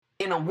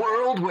In a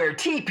world where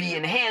TP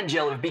and hand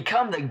gel have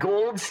become the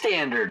gold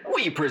standard,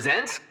 we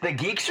present the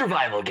Geek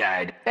Survival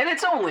Guide. And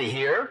it's only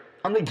here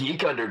on the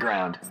Geek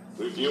Underground.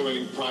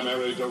 Reviewing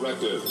primary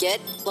directive. Get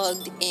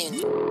plugged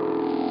in.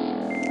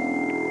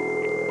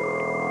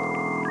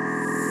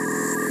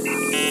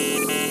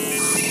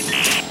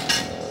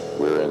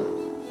 We're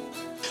in.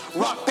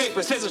 Rock,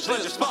 paper, scissors,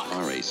 Splinter, Spock. You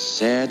are a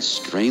sad,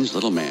 strange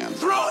little man.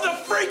 Throw the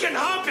freaking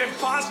hump,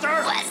 imposter!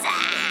 What's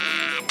that?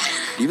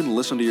 Do you even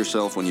listen to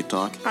yourself when you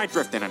talk? I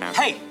drift in and out.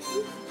 Hey,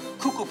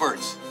 cuckoo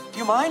birds, do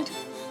you mind?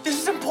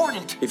 This is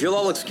important. If you'll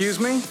all excuse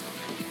me,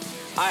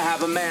 I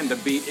have a man to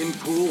beat in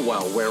pool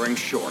while wearing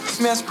shorts.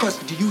 Let me ask a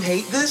question. Do you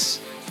hate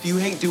this? Do you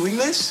hate doing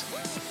this?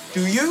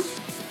 Do you?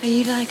 Are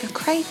you like a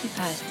crazy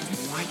person?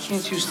 Why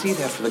can't you see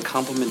that for the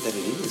compliment that it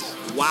is?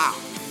 Wow,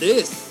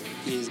 this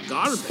is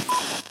garbage.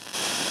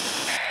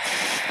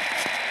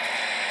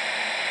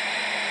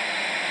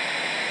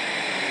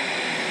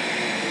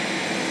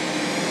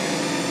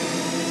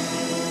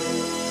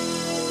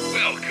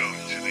 Welcome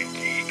to the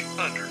Geek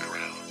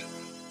Underground.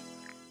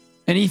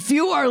 And if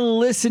you are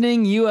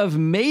listening, you have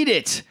made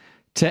it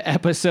to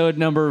episode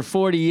number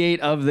 48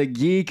 of the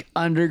Geek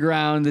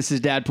Underground. This is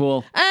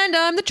Dadpool. And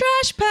I'm the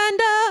Trash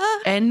Panda.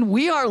 And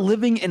we are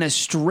living in a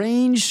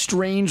strange,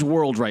 strange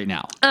world right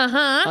now.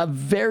 A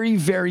very,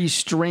 very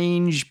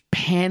strange,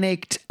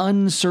 panicked,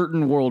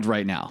 uncertain world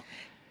right now.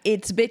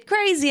 It's a bit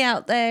crazy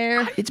out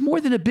there. It's more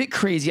than a bit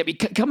crazy. I mean,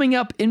 coming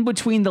up in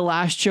between the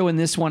last show and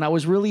this one, I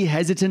was really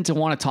hesitant to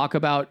want to talk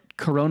about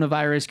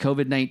coronavirus,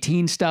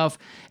 COVID-19 stuff.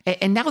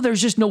 And now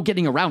there's just no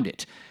getting around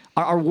it.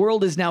 Our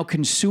world is now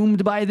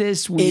consumed by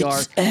this.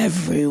 It's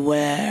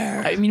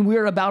everywhere. I mean,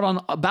 we're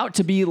about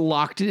to be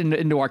locked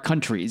into our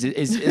countries.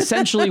 Is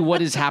essentially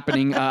what is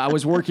happening. I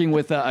was working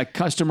with a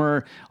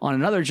customer on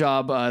another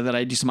job that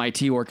I do some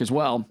IT work as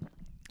well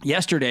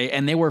yesterday,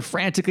 and they were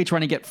frantically trying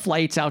to get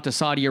flights out to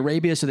Saudi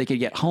Arabia so they could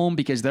get home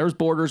because their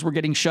borders were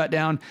getting shut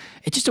down.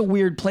 It's just a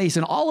weird place.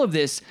 And all of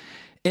this,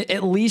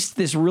 at least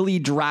this really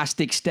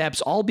drastic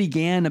steps, all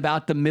began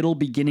about the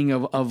beginning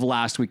of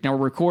last week. Now,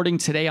 we're recording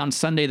today on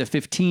Sunday the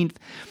 15th.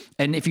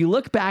 And if you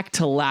look back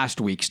to last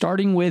week,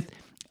 starting with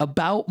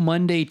about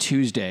Monday,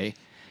 Tuesday,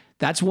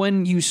 that's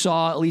when you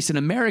saw, at least in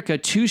America,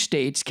 two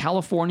states,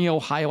 California,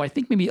 Ohio, I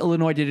think maybe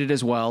Illinois did it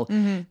as well.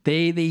 Mm-hmm.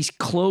 They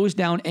closed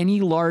down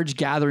any large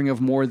gathering of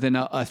more than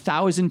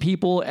 1,000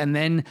 people and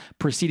then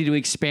proceeded to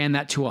expand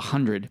that to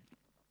 100.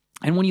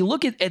 And when you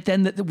look at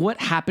then what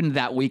happened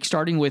that week,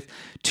 starting with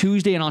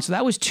Tuesday and on, so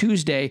that was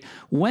Tuesday.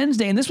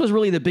 Wednesday, and this was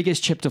really the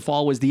biggest chip to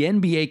fall, was the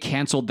NBA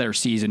canceled their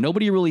season.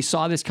 Nobody really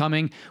saw this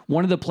coming.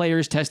 One of the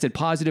players tested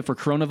positive for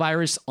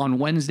coronavirus on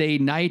Wednesday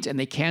night, and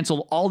they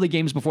canceled all the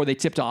games before they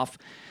tipped off.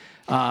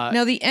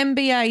 Now, the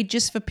NBA,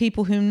 just for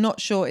people who are not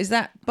sure, is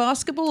that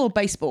basketball or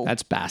baseball?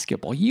 That's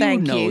basketball. You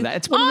Thank know you. that.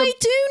 It's I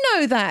do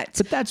know that.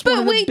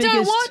 But we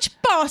don't watch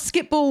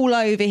basketball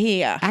over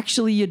here.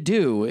 Actually, you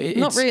do.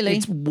 Not really.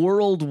 It's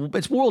world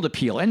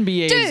appeal.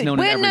 NBA is known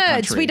in every nerds.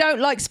 country. We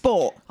don't like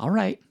sport. All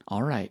right.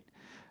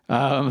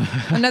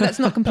 I know that's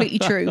not completely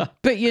true,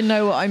 but you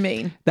know what I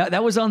mean.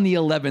 That was on the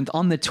 11th.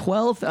 On the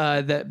 12th,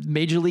 the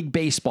Major League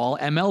Baseball,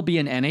 MLB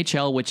and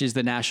NHL, which is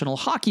the National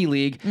Hockey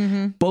League,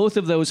 both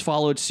of those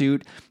followed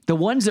suit. The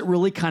ones that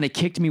really kind of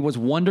kicked me was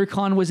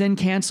WonderCon was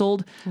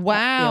canceled.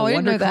 Wow, I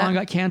didn't know that. WonderCon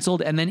got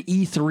canceled, and then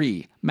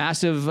E3,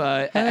 massive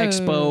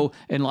expo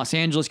in Los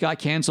Angeles, got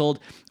canceled.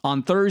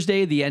 On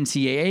Thursday, the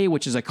NCAA,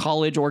 which is a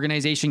college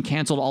organization,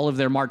 canceled all of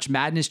their March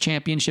Madness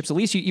championships. At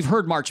least you've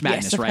heard March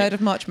Madness, right? Yes, I've heard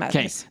of March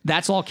Madness. Okay,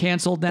 that's all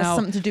canceled now. That's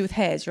something to do with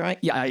hairs, right?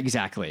 Yeah,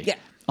 exactly. Yeah.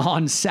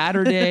 On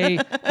Saturday,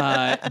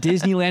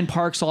 Disneyland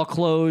parks all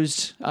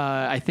closed.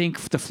 I think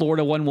the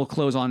Florida one will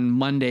close on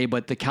Monday,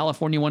 but the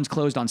California one's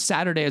closed on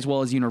Saturday as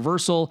well as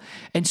Universal.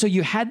 And so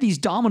you had these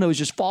dominoes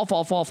just fall.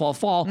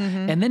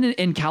 And then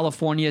in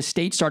California,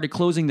 states started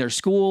closing their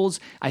schools.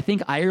 I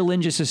think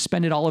Ireland just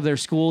suspended all of their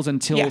schools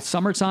until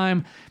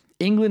summertime.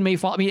 England may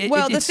fall. I mean,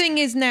 the thing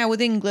is now with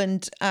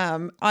England,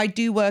 I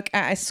do work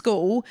at a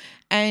school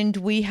and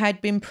we had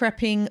been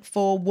prepping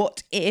for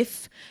what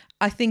if.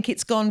 I think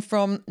it's gone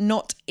from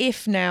not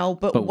if now,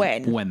 but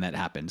when. When that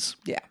happens.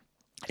 Yeah.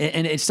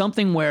 And it's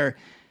something where,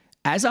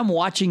 as I'm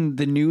watching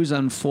the news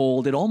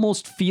unfold, it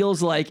almost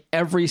feels like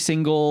every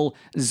single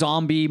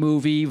zombie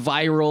movie,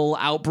 viral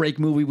outbreak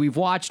movie we've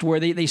watched, where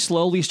they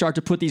slowly start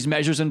to put these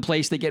measures in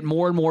place. They get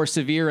more and more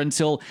severe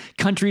until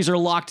countries are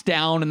locked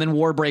down and then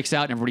war breaks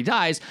out and everybody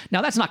dies.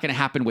 Now, that's not going to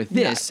happen with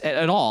this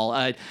at all.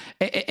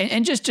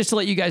 And just to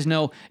let you guys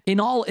know,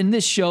 in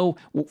this show,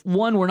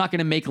 one, we're not going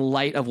to make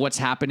light of what's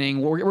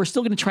happening. We're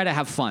still going to try to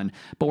have fun,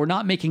 but we're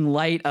not making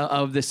light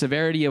of the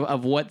severity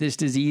of what this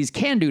disease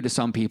can do to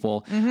some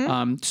people.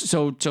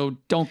 So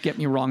don't get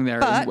me wrong there,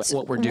 is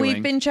what we're doing.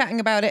 We've been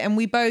chatting about it, and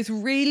we both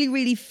really,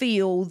 really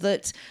feel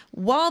that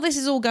while this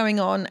is all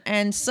going on,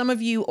 and some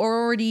of you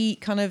are already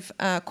kind of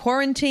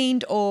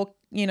quarantined or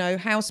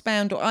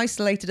housebound or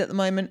isolated at the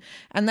moment,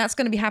 and that's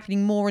going to be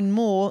happening more and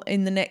more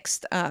in the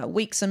next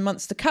weeks and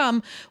months to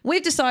come,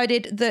 we've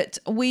decided that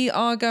we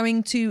are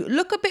going to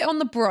look a bit on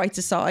the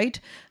brighter side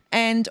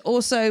And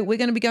also, we're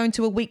going to be going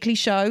to a weekly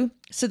show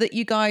so that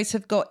you guys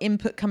have got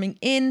input coming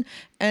in.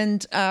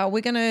 And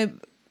we're going to,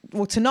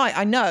 well, tonight,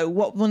 I know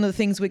what one of the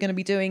things we're going to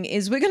be doing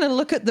is we're going to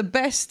look at the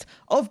best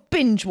of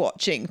binge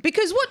watching.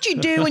 Because what you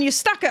do when you're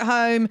stuck at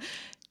home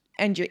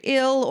and you're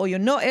ill, or you're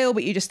not ill,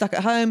 but you're just stuck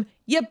at home,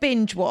 you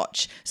binge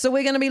watch. So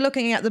we're going to be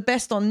looking at the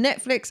best on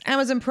Netflix,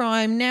 Amazon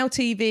Prime, Now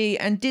TV,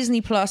 and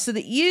Disney Plus, so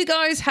that you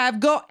guys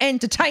have got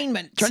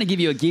entertainment. Trying to give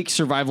you a geek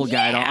survival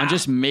guide on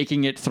just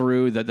making it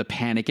through the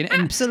panic. And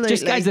Absolutely.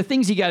 Just, guys, the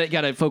things you got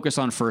to focus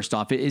on first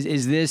off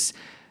is this.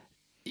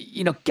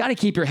 You know, got to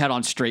keep your head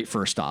on straight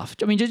first off.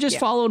 I mean, just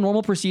follow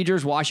normal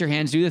procedures, wash your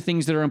hands, do the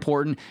things that are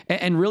important.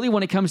 And really,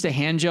 when it comes to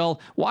hand gel,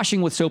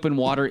 washing with soap and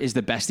water is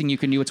the best thing you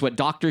can do. It's what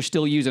doctors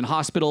still use in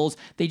hospitals.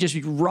 They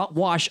just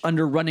wash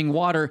under running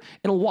water.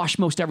 It'll wash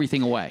most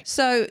everything away.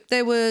 So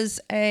there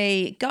was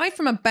a guy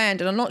from a band,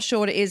 and I'm not sure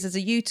what it is. There's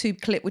a YouTube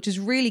clip, which is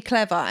really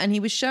clever. And he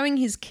was showing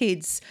his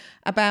kids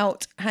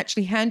about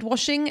actually hand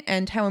washing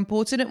and how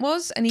important it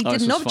was. And he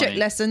did an object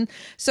lesson.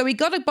 So he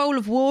got a bowl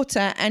of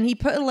water and he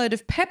put a load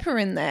of pepper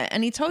in there,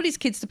 and he told his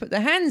kids to put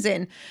their hands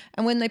in.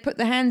 And when they put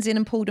their hands in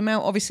and pulled them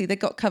out, obviously they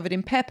got covered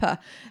in pepper.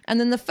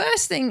 And then the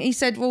first thing he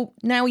said, well,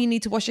 now you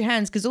need to wash your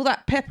hands because all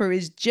that pepper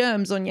is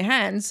germs on your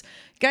hands.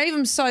 Gave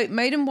them soap,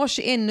 made them wash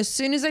it in. And as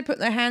soon as they put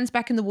their hands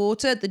back in the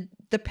water,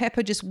 the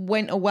pepper just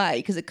went away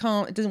because it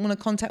doesn't want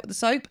to contact with the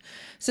soap.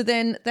 So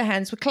then their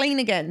hands were clean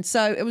again.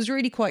 So it was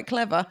really quite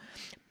clever.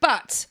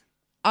 But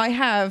I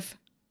have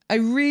a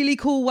really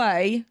cool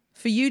way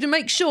for you to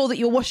make sure that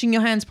you're washing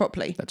your hands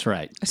properly. That's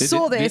right. I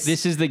saw this.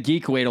 This is the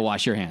geek way to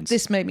wash your hands.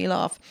 This made me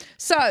laugh.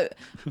 So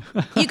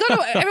you got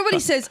to. Everybody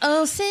says,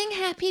 "Oh, sing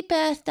Happy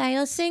Birthday"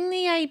 or sing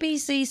the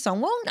ABC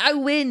song. Well, no,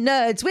 we're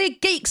nerds. We're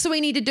geeks, so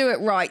we need to do it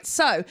right.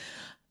 So,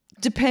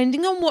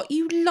 depending on what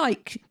you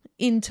like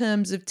in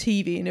terms of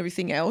TV and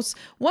everything else,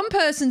 one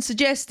person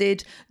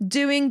suggested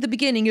doing the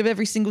beginning of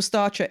every single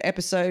Star Trek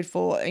episode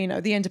for,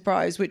 the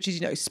Enterprise, which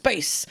is,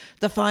 space,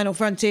 the final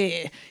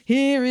frontier.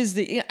 Here is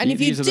the... And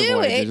if you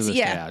do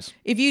it,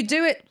 if you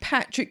do it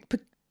Patrick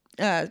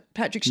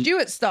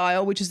Stewart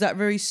style, which is that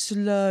very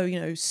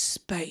slow,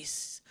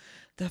 space,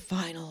 the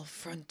final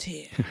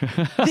frontier.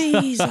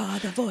 These are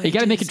the voyages. You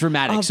got to make it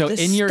dramatic. So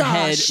in your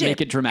head, make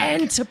it dramatic.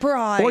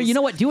 Enterprise. Or you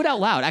know what? Do it out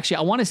loud. Actually,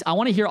 I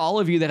want to hear all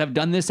of you that have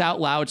done this out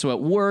loud. So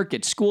at work,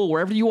 at school,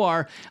 wherever you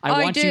are,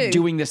 I want you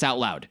doing this out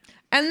loud.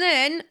 And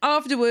then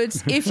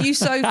afterwards, if you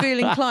so feel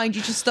inclined,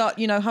 you just start,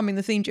 humming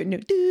the theme tune.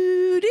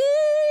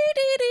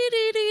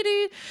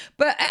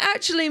 But it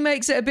actually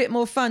makes it a bit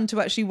more fun to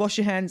actually wash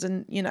your hands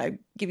and,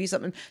 give you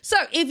something. So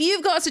if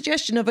you've got a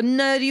suggestion of a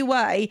nerdy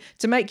way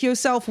to make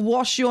yourself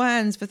wash your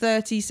hands for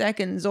 30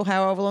 seconds or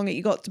however long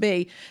it got to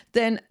be,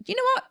 then you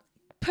know what?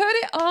 Put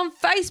it on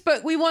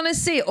Facebook. We want to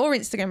see it. Or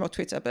Instagram or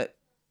Twitter, but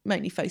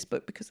mainly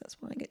Facebook because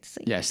that's what I get to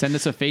see. Yeah, send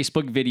us a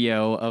Facebook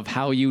video of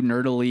how you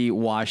nerdily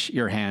wash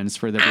your hands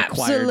for the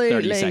required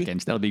 30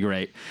 seconds. That'll be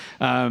great.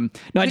 I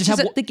just have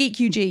at the Geek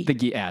UG.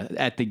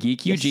 At the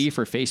Geek UG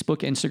for Facebook,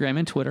 Instagram,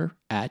 and Twitter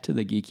at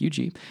the Geek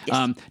UG.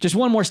 Yes. Just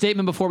one more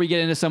statement before we get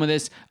into some of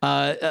this.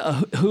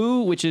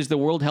 WHO, which is the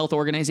World Health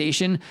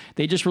Organization,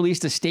 they just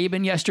released a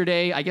statement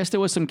yesterday. I guess there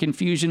was some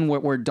confusion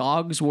where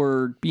dogs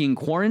were being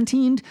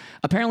quarantined.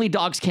 Apparently,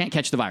 dogs can't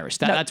catch the virus.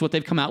 That's what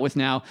they've come out with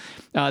now.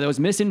 There was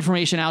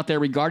misinformation out there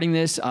regarding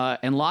this,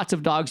 and lots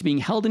of dogs being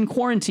held in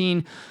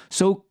quarantine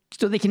so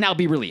they can now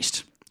be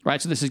released.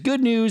 Right? So this is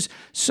good news.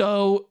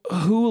 So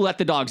who let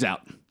the dogs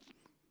out?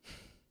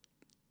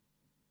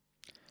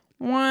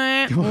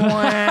 What?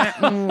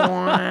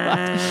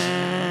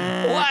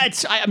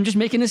 I'm just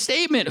making a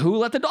statement. Who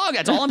let the dog?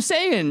 That's all I'm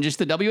saying. Just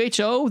the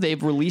WHO.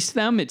 They've released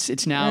them.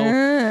 It's now.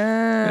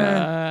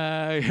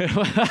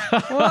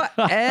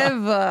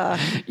 Whatever.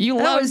 You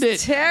loved it.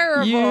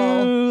 Terrible.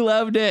 You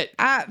loved it.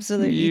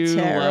 Absolutely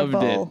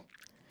terrible.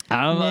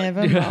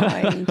 Never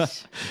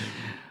mind.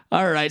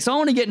 All right. So I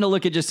want to get into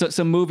look at just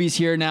some movies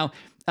here now.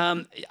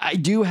 I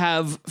do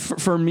have,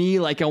 for me,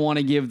 I want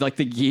to give the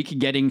geek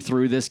getting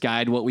through this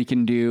guide, what we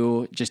can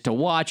do just to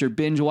watch or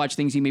binge watch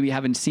things you maybe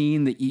haven't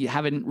seen that you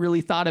haven't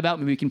really thought about.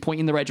 Maybe we can point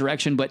you in the right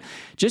direction, but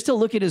just to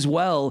look at as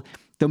well,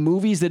 the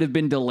movies that have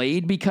been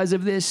delayed because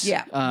of this.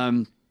 Yeah.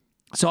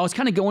 So I was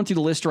kind of going through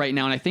the list right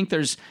now, and I think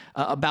there's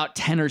about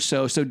 10 or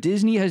so. So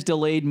Disney has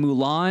delayed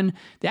Mulan.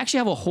 They actually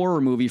have a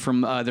horror movie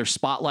from their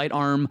Spotlight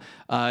arm.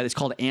 It's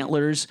called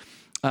Antlers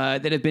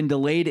that have been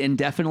delayed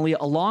indefinitely,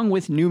 along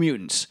with New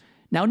Mutants.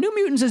 Now, New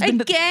Mutants has been...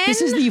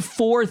 This is the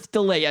fourth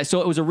delay. So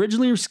it was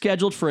originally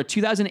scheduled for a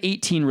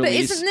 2018 release. But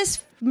isn't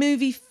this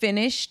movie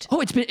finished? Oh,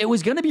 it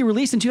was going to be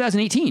released in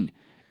 2018.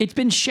 It's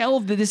been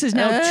shelved. This is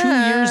now 2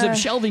 years of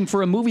shelving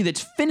for a movie that's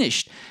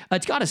finished.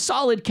 It's got a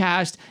solid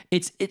cast.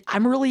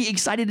 I'm really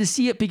excited to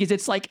see it because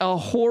it's like a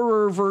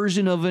horror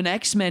version of an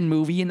X-Men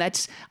movie,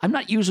 and I'm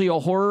not usually a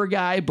horror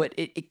guy, but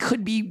it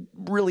could be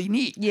really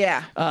neat.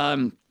 Yeah.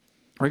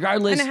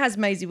 Regardless, and it has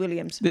Maisie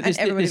Williams. And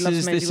everybody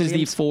loves Maisie Williams. This is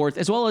the fourth,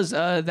 as well as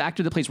the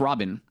actor that plays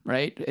Robin,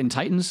 right? In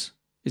Titans.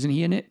 Isn't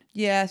he in it?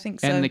 Yeah, I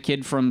think so. And the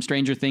kid from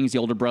Stranger Things, the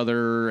older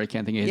brother. I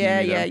can't think of his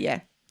name either. Yeah.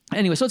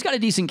 Anyway, so it's got a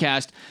decent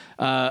cast.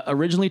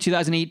 Originally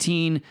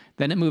 2018,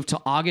 then it moved to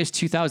August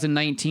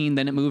 2019,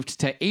 then it moved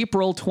to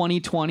April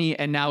 2020,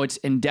 and now it's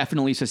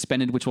indefinitely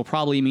suspended, which will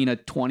probably mean a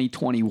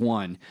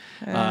 2021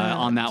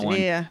 on that one.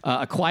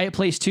 A Quiet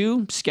Place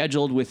 2,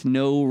 scheduled with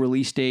no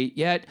release date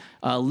yet.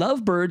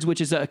 Lovebirds,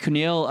 which is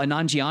Kumail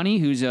Nanjiani,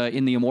 who's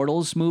in the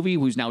Immortals movie,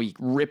 who's now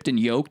ripped and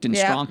yoked and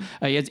strong.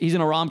 He's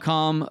in a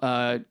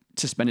rom-com,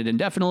 suspended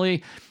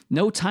indefinitely.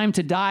 No Time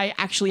to Die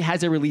actually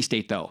has a release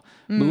date, though.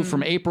 Moved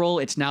from April.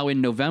 It's now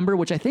in November,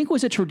 which I think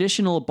was a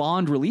traditional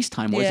Bond release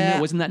time, wasn't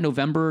it? Wasn't that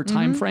November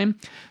time frame?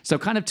 So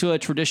kind of to a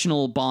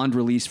traditional Bond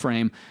release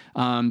frame.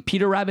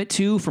 Peter Rabbit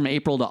 2 from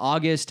April to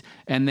August,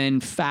 and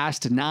then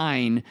Fast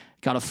 9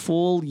 got a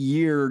full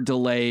year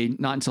delay,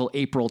 not until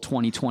April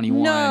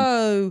 2021.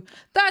 No,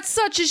 that's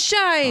such a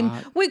shame.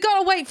 We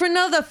got to wait for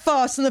another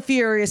Fast and the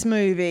Furious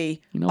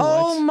movie. You know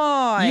oh, what?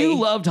 my. You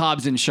loved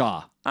Hobbs and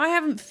Shaw. I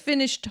haven't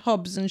finished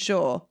Hobbs and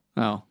Shaw.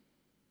 Oh.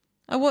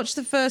 I watched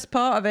the first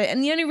part of it,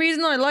 and the only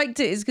reason I liked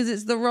it is because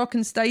it's The Rock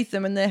and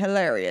Statham, and they're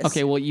hilarious.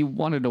 Okay, well, you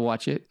wanted to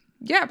watch it.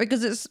 Yeah,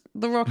 because it's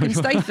The Rock and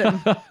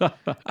Statham.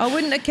 I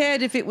wouldn't have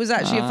cared if it was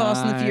actually a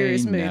Fast and the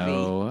Furious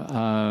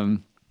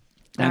movie.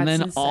 And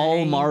then insane.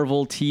 all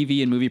Marvel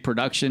TV and movie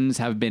productions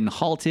have been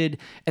halted.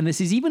 And this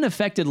has even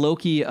affected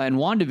Loki and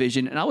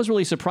WandaVision. And I was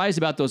really surprised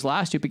about those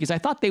last two because I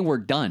thought they were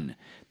done.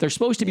 They're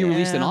supposed to be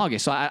released in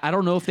August. So I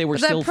don't know if they were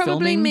still filming. That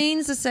probably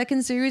means the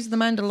second series of The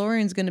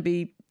Mandalorian is going to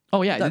be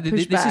Oh, yeah.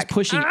 This is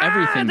pushing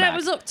everything back. That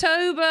was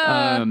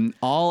October.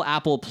 All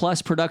Apple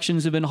Plus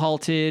productions have been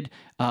halted.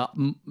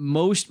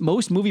 Most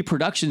movie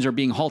productions are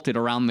being halted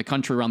around the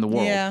country, around the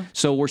world. Yeah.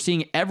 So we're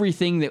seeing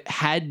everything that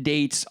had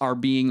dates are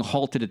being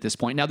halted at this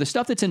point. Now, the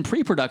stuff that's in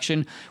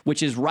pre-production,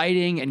 which is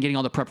writing and getting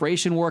all the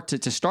preparation work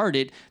to start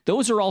it,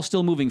 those are all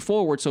still moving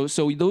forward. So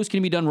those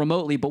can be done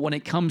remotely. But when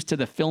it comes to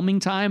the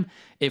filming time,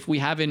 if we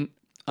haven't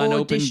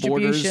unopened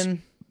borders...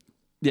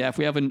 Yeah, if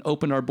we haven't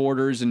opened our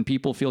borders and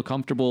people feel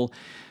comfortable.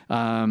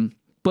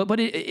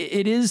 But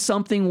it is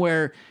something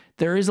where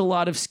there is a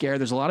lot of scare.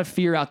 There's a lot of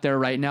fear out there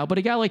right now. But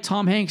a guy like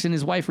Tom Hanks and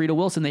his wife, Rita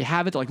Wilson, they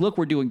have it. They're like, look,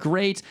 we're doing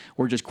great.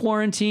 We're just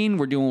quarantined.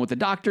 We're doing what the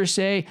doctors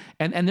say.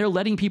 And they're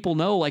letting people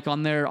know, like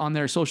on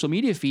their social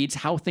media feeds,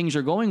 how things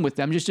are going with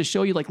them, just to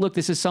show you, like, look,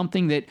 this is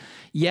something that,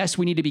 yes,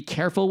 we need to be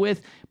careful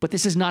with, but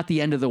this is not the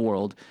end of the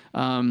world.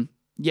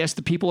 Yes,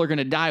 the people are going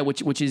to die,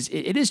 which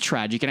is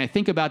tragic. And I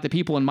think about the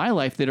people in my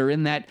life that are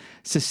in that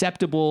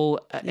susceptible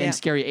and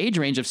scary age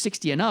range of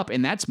 60 and up.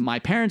 And that's my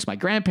parents, my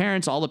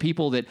grandparents, all the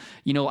people that,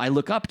 I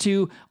look up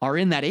to are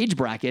in that age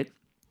bracket.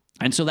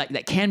 And so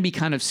that can be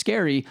kind of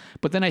scary.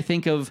 But then I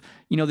think of,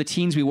 the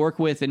teens we work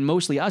with and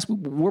mostly us,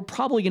 we're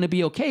probably going to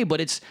be okay.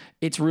 But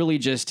it's really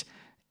just...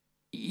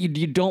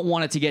 You don't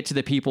want it to get to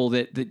the people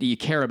that you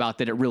care about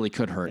that it really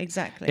could hurt.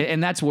 Exactly.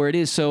 And that's where it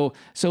is. So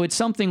it's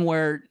something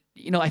where...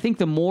 I think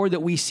the more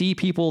that we see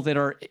people that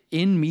are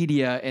in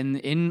media and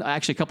in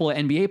actually a couple of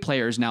NBA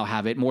players now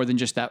have it more than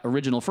just that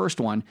original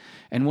first one.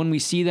 And when we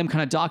see them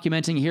kind of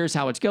documenting, here's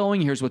how it's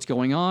going, here's what's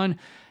going on,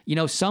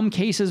 some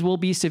cases will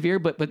be severe,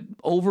 but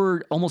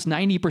over almost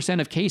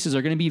 90% of cases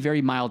are going to be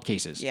very mild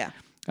cases. Yeah.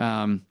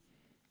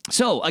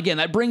 So again,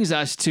 that brings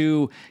us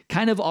to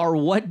kind of our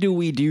what do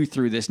we do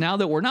through this? Now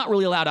that we're not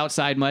really allowed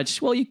outside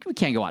much, well, we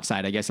can go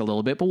outside, I guess, a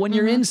little bit. But when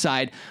you're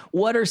inside,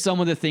 what are some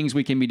of the things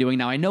we can be doing?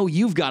 Now, I know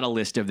you've got a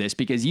list of this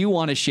because you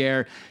want to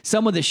share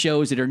some of the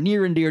shows that are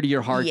near and dear to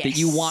your heart that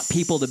you want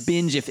people to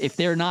binge if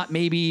they're not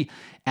maybe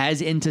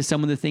as into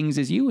some of the things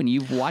as you, and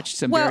you've watched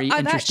some very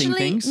interesting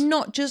things. I've actually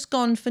not just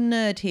gone for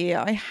nerd here.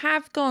 I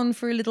have gone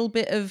for a little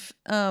bit of...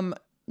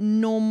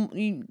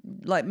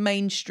 like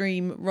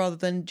mainstream rather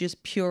than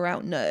just pure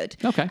out nerd.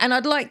 Okay. And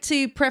I'd like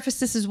to preface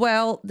this as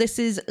well. This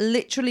is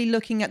literally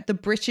looking at the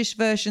British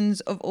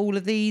versions of all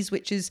of these,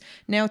 which is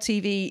Now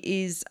TV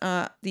is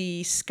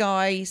the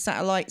Sky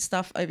satellite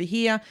stuff over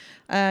here.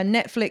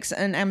 Netflix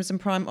and Amazon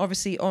Prime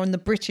obviously are on the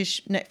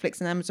British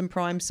Netflix and Amazon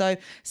Prime. So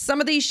some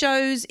of these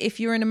shows, if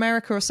you're in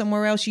America or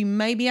somewhere else, you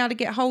may be able to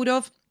get hold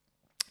of.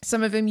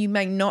 Some of them you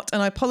may not,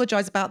 and I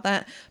apologize about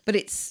that, but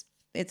it's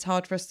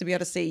hard for us to be able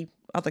to see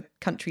other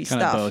country kind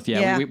stuff. Of both,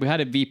 yeah. We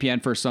had a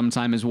VPN for some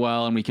time as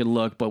well, and we could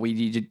look, but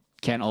we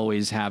can't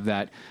always have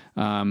that.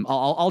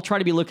 I'll try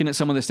to be looking at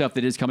some of the stuff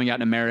that is coming out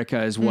in America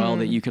as well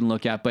that you can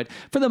look at. But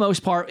for the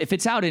most part, if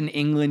it's out in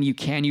England, you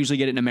can usually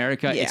get it in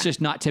America. Yeah. It's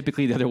just not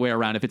typically the other way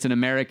around. If it's in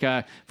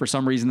America, for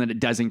some reason, then it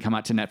doesn't come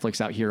out to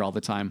Netflix out here all the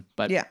time.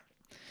 But yeah.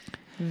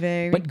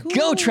 Very cool.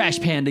 Go, Trash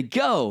Panda,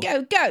 go.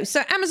 Go.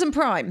 So Amazon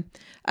Prime.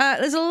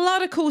 There's a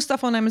lot of cool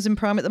stuff on Amazon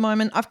Prime at the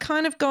moment. I've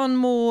kind of gone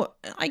more,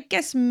 I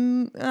guess,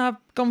 I've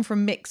gone for a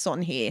mix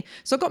on here.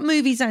 So I've got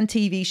movies and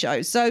TV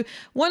shows. So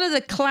one of the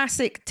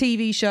classic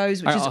TV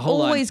shows, which is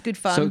always good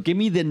fun. So give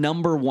me the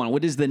number one.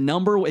 What is the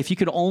number, if you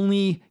could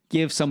only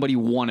give somebody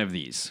one of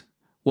these,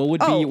 what would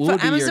be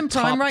Amazon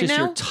Prime right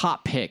now? Your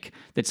top pick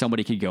that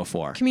somebody could go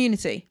for?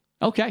 Community.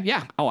 Okay,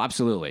 yeah. Oh,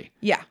 absolutely.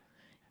 Yeah.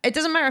 It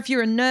doesn't matter if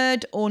you're a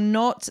nerd or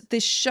not.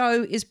 This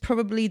show is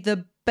probably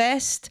the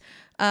best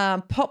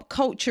pop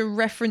culture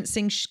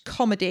referencing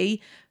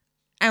comedy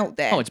out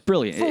there. Oh, it's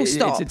brilliant. Full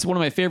stop. It's one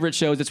of my favorite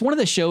shows. It's one of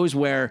the shows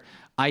where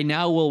I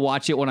now will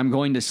watch it when I'm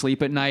going to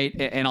sleep at night,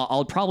 and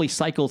I'll probably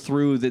cycle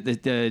through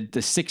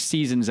the 6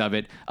 seasons of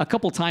it a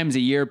couple times a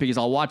year, because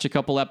I'll watch a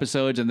couple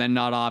episodes and then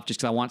nod off just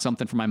because I want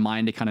something for my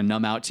mind to kind of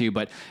numb out to.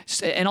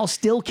 And I'll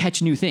still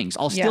catch new things.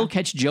 I'll still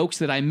catch jokes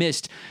that I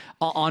missed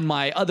on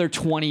my other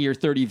 20 or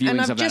 30 viewings of that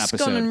episode. And I've just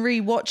gone and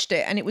rewatched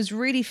it, and it was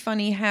really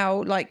funny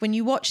how, like, when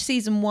you watch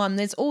season 1,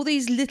 there's all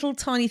these little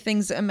tiny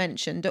things that are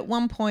mentioned. At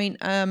one point,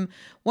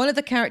 one of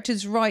the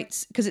characters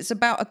writes, because it's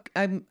about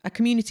a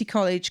community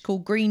college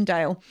called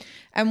Greendale,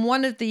 and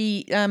one of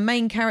the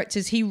main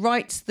characters, he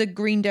writes the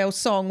Greendale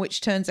song,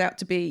 which turns out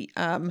to be,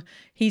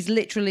 he's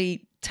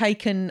literally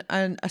taken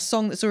a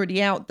song that's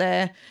already out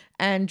there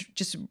and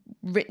just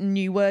written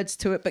new words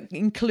to it, but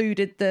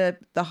included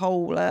the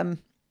whole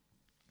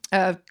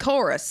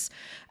chorus.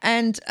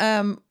 And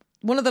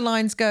one of the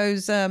lines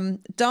goes,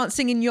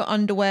 dancing in your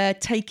underwear,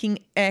 taking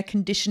air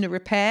conditioner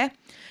repair.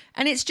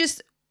 And it's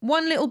just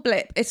one little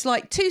blip. It's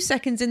like 2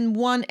 seconds in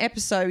one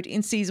episode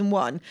in season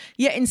 1.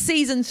 Yet in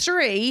season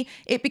 3,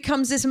 it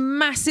becomes this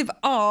massive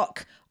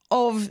arc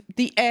of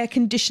the air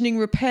conditioning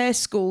repair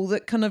school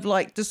that kind of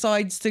like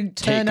decides to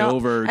turn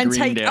up and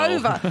take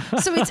over.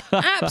 So it's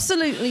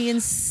absolutely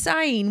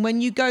insane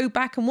when you go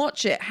back and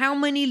watch it, how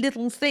many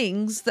little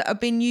things that have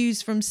been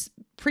used from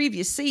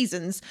previous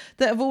seasons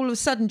that have all of a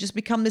sudden just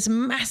become this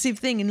massive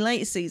thing in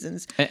later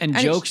seasons. And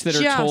jokes that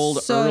are told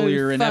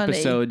earlier in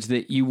episodes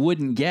that you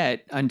wouldn't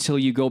get until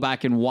you go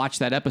back and watch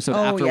that episode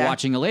after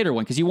watching a later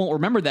one, because you won't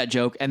remember that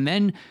joke, and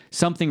then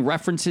something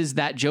references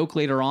that joke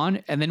later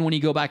on, and then when you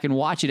go back and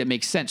watch it, it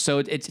makes sense. So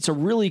it's a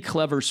really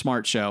clever,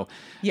 smart show.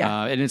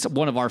 Yeah. And it's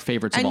one of our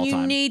favorites of all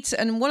time.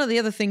 And one of the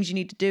other things you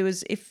need to do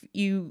is, if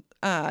you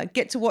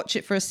get to watch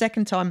it for a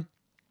second time,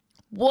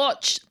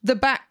 watch the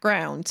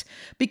background,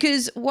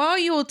 because while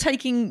you're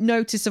taking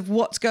notice of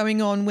what's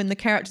going on when the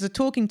characters are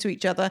talking to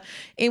each other,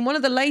 in one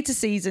of the later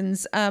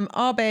seasons,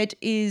 Abed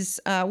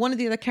is one of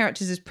the other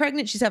characters is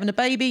pregnant. She's having a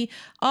baby.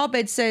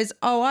 Abed says,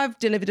 "Oh, I've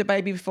delivered a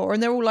baby before,"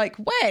 and they're all like,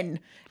 "When?"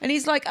 And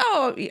he's like,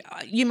 "Oh,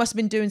 you must have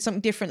been doing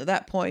something different at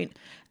that point."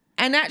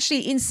 And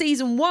actually, in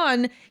season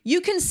 1,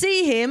 you can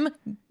see him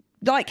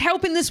like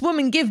helping this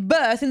woman give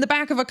birth in the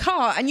back of a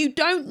car, and you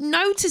don't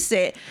notice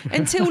it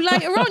until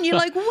later on. You're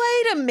like,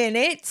 wait a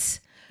minute.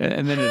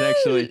 And then it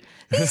actually...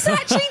 He's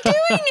actually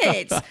doing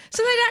it.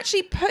 So they'd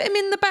actually put him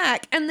in the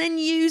back and then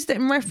used it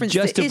and referenced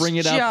just it. to bring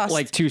it up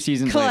like 2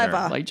 seasons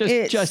clever. later.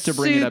 Like just to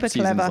bring it up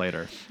seasons clever.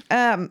 later.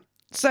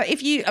 So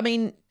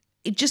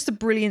it's just a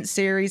brilliant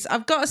series.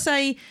 I've got to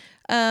say,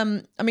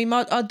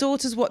 our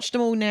daughter's watched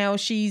them all now.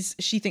 She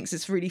thinks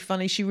it's really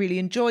funny. She really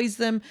enjoys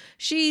them.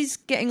 She's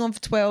getting on for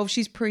 12.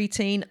 She's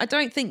preteen. I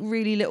don't think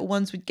really little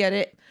ones would get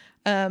it.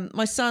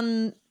 My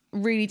son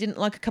really didn't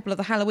like a couple of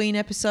the Halloween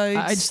episodes.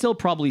 I'd still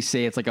probably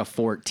say it's like a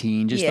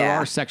 14. There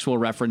are sexual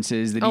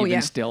references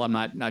that still I'm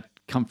not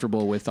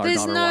comfortable with our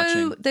daughter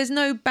watching. There's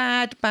no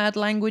bad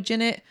language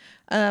in it.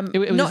 It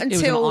was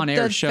an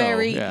on-air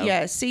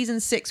show. Season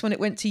 6 when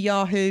it went to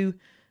Yahoo.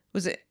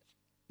 Was it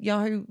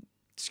Yahoo?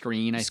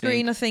 Screen,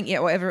 I think.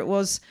 Whatever it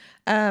was.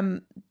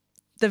 The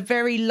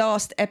very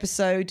last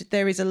episode,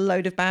 there is a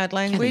load of bad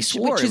language,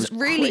 which is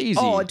really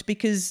odd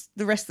because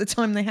the rest of the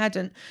time they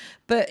hadn't.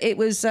 But it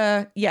was,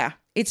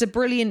 it's a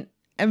brilliant,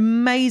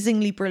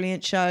 amazingly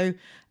brilliant show.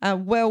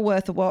 Well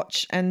worth a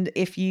watch. And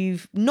if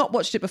you've not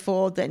watched it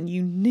before, then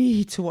you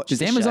need to watch it.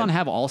 Does Amazon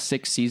have all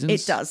 6 seasons?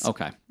 It does.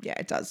 Okay. Yeah,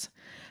 it does.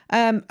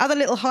 Other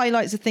little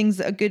highlights of things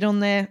that are good on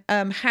there.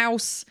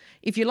 House.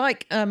 If you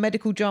like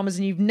medical dramas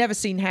and you've never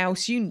seen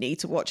House, you need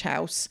to watch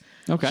House.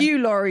 Okay. Hugh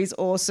Laurie's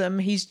awesome.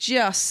 He's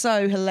just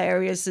so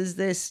hilarious as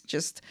this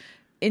just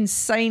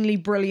insanely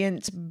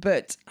brilliant,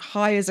 but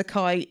high as a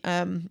kite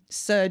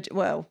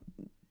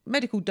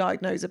medical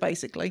diagnoser,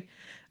 basically.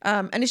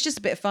 And it's just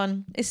a bit of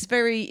fun. It's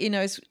very,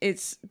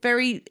 it's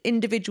very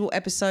individual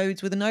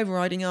episodes with an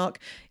overriding arc.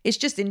 It's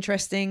just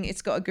interesting.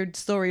 It's got a good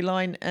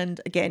storyline. And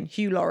again,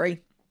 Hugh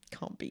Laurie.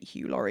 Can't beat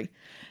Hugh Laurie.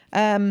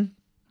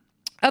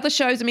 Other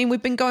shows,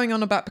 we've been going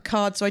on about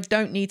Picard, so I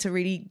don't need to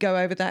really go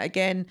over that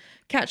again.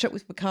 Catch up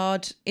with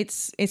Picard.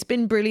 It's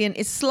been brilliant.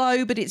 It's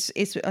slow, but it's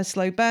a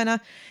slow burner.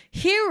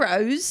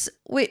 Heroes,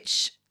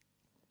 which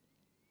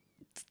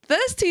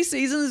first 2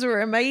 seasons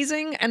were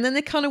amazing, and then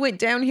they kind of went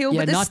downhill,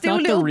 but they're still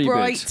a little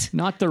bright.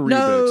 Not the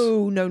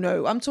reboot.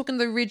 No. I'm talking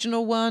the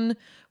original one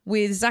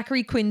with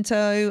Zachary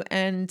Quinto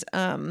and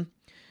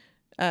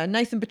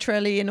Nathan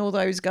Petrelli and all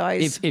those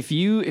guys. If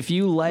you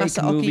like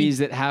Masaoki. movies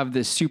that have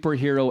the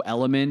superhero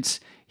element,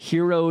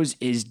 Heroes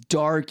is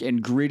dark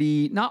and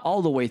gritty, not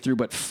all the way through,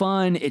 but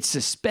fun. It's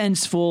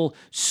suspenseful,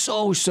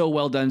 so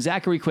well done.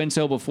 Zachary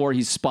Quinto before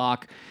he's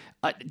Spock.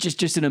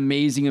 Just an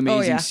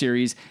amazing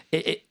series.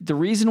 The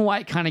reason why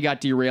it kind of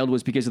got derailed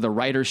was because of the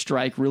writer's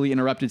strike. Really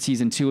interrupted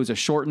season 2. It was a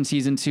shortened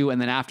season 2,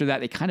 and then after that,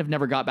 they kind of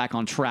never got back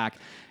on track.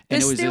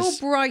 And there's still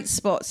bright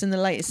spots in the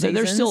later seasons.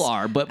 There still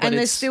are, but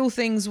there's still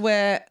things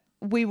where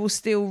we will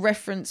still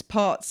reference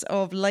parts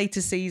of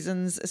later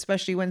seasons,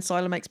 especially when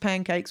Sila makes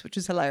pancakes, which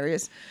is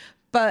hilarious.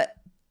 But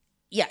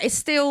yeah, it's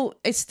still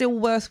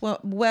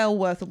well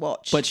worth a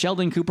watch. But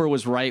Sheldon Cooper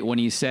was right when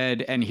he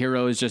said, and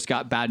Heroes just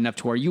got bad enough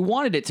to where you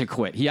wanted it to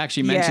quit. He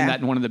actually mentioned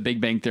that in one of the Big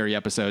Bang Theory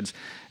episodes.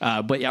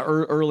 But yeah,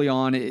 early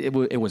on, it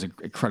was an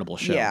incredible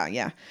show.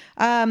 Yeah.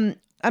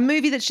 A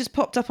movie that's just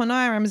popped up on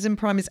our Amazon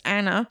Prime is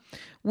Anna,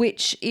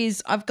 which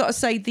is, I've got to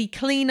say, the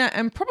cleaner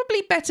and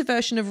probably better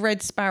version of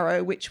Red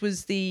Sparrow, which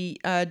was the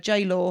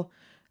J-Law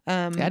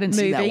I didn't movie.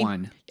 see that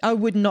one. I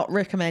would not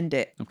recommend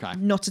it. Okay.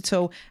 Not at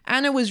all.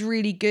 Anna was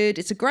really good.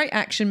 It's a great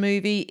action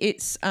movie.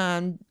 It's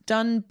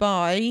done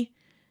by,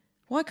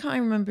 why can't I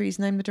remember his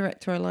name, the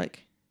director I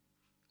like?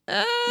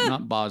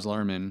 Not Baz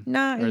Luhrmann.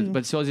 No.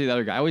 But so is the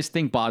other guy. I always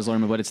think Baz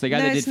Luhrmann, but it's the guy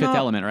that did it's Fifth not.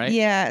 Element, right?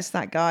 Yeah, it's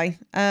that guy.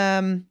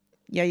 Yeah,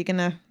 you're going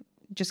to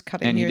just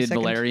cut it And in he here did a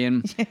second.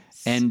 Valerian. Yes.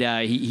 And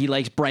he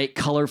likes bright,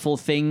 colorful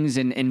things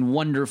and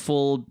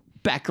wonderful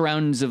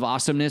backgrounds of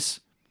awesomeness.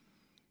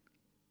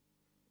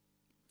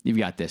 You've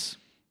got this.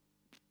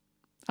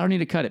 I don't need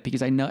to cut it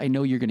because I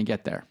know you're going to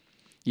get there,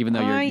 even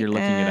though you're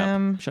looking it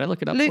up. Should I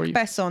look it up for you? Luc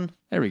Besson.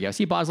 There we go.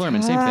 See, Baz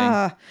Luhrmann, same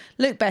thing.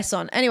 Luc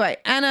Besson. Anyway,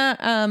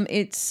 Anna,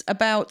 it's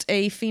about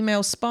a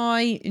female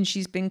spy, and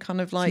she's been kind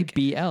of like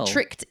BL.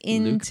 tricked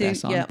Luc into.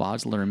 Besson,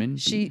 Baz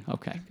Luhrmann.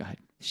 Okay, go ahead.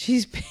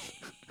 She's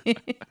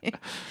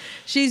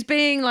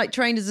being like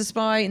trained as a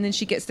spy, and then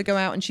she gets to go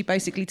out and she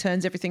basically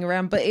turns everything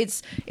around. But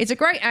it's a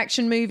great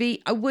action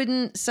movie. I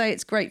wouldn't say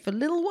it's great for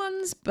little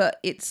ones, but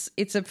it's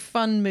a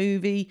fun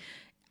movie.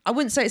 I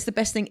wouldn't say it's the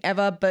best thing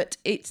ever, but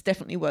it's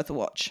definitely worth a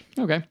watch.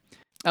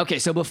 Okay,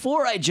 so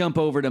before I jump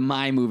over to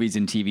my movies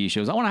and TV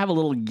shows, I want to have a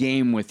little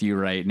game with you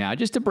right now,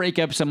 just to break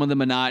up some of the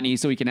monotony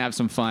so we can have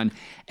some fun.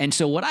 And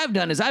so what I've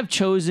done is I've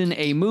chosen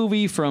a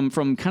movie from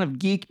kind of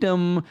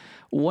geekdom,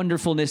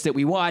 wonderfulness that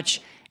we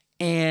watch,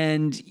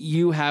 and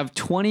you have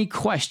 20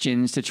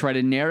 questions to try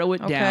to narrow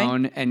it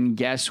down and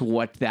guess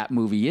what that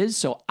movie is.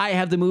 So I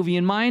have the movie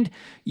in mind,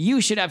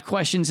 you should have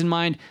questions in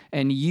mind,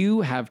 and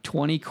you have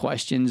 20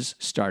 questions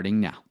starting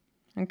now.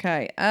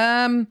 Okay.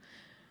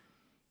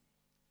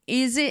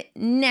 Is it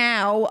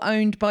now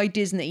owned by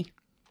Disney?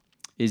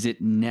 Is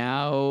it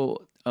now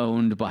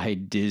owned by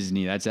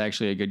Disney? That's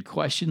actually a good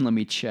question. Let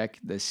me check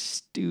the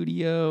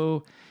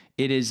studio.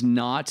 It is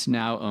not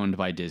now owned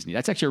by Disney.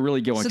 That's actually a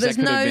really good one. So there's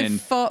that could no have been...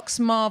 Fox,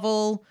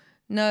 Marvel,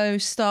 no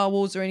Star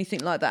Wars or anything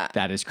like that?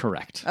 That is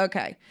correct.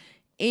 Okay.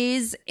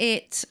 Is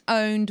it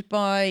owned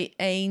by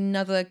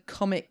another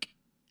comic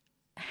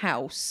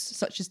house,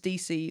 such as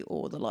DC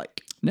or the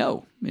like?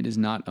 No, it is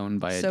not owned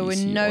by a so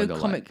DC in no or the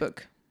comic like.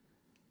 book?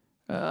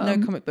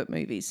 No comic book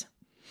movies?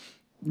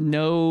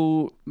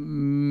 No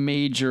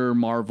major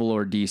Marvel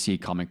or DC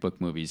comic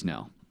book movies,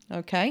 no.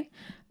 Okay.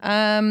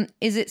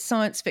 Is it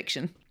science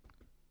fiction?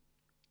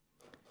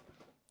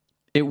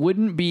 It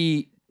wouldn't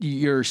be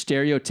your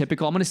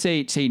stereotypical. I'm going to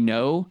say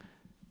no,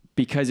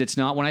 because it's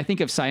not. When I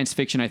think of science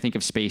fiction, I think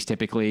of space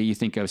typically. You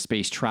think of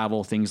space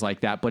travel, things like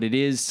that. But it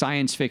is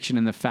science fiction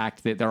in the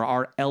fact that there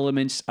are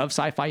elements of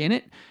sci-fi in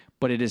it,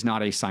 but it is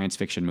not a science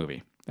fiction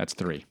movie. That's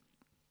 3.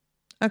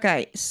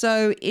 Okay.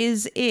 So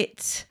is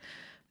it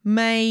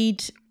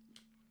made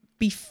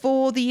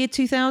before the year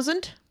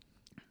 2000?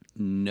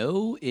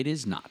 No, it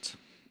is not.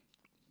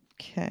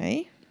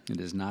 Okay. It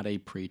is not a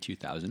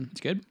pre-2000.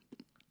 It's good.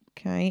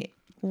 Okay.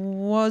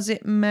 Was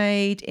it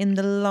made in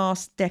the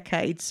last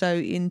decade? So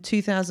in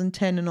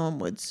 2010 and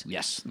onwards?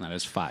 Yes, that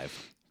is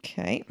 5.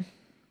 Okay.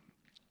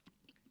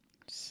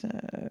 So,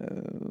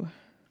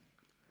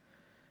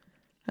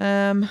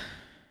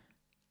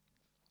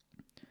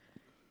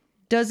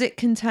 does it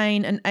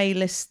contain an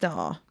A-list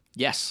star?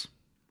 Yes.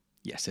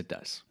 Yes, it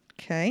does.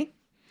 Okay.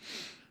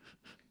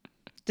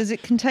 Does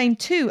it contain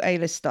 2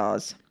 A-list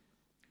stars?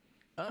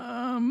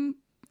 I'm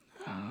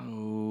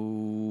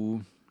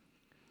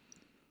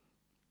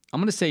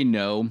going to say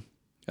no,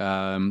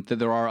 that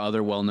there are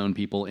other well-known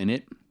people in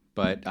it,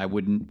 but I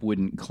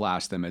wouldn't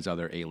class them as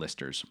other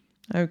A-listers.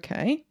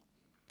 Okay.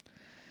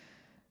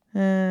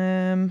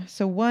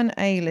 So 1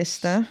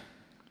 A-lister.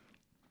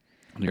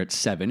 You're at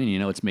 7, and you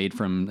know it's made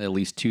from at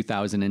least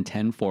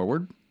 2010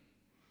 forward.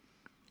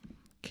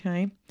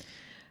 Okay.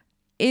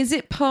 Is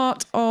it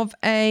part of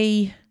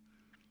a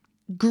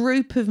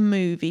group of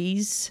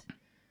movies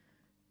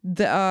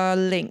that are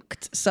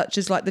linked, such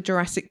as like the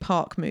Jurassic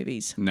Park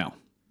movies? No.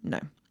 No.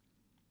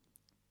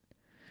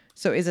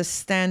 So it is a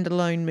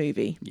standalone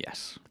movie.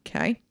 Yes.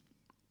 Okay.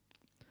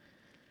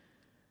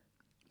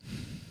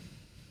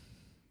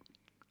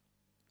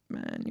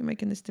 Man, you're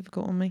making this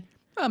difficult on me.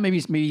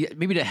 Maybe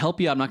to help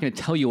you, I'm not going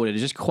to tell you what it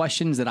is. Just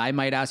questions that I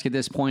might ask at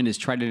this point is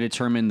try to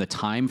determine the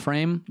time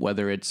frame,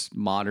 whether it's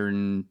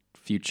modern,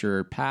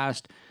 future,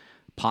 past,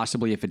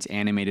 possibly if it's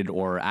animated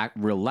or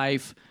real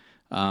life.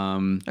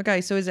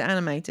 Okay, so is it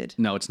animated?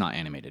 No, it's not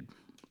animated.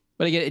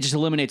 But again, it just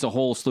eliminates a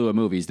whole slew of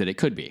movies that it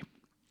could be.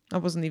 I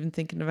wasn't even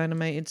thinking of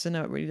animated, so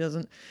no, it really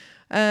doesn't.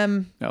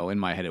 No, in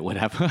my head it would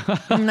have.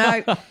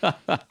 No,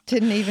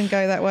 didn't even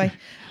go that way.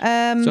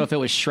 So if it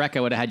was Shrek, I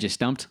would have had you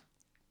stumped?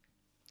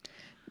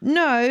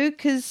 No,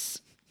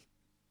 because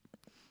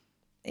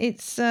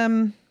it's...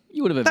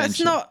 you would have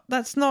eventually...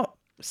 That's not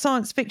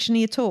science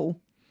fiction-y at all.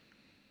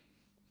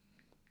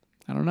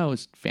 I don't know.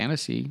 It's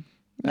fantasy.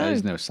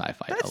 There's no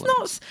sci-fi. That's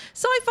not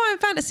sci-fi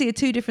and fantasy are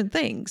two different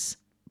things.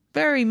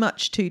 Very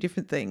much two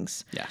different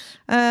things. Yes.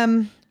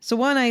 So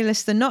one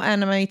A-lister, not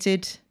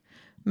animated,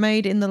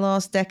 made in the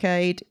last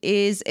decade.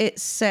 Is it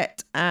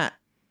set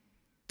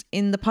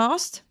in the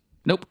past?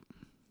 Nope.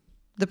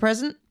 The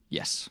present?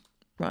 Yes.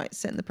 Right,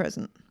 set in the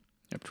present.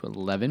 Up to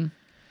 11.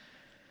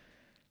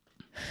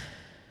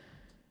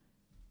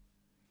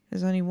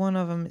 There's only one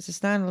of them. It's a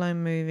standalone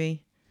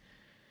movie.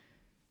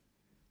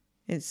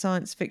 It's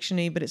science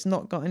fiction-y, but it's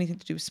not got anything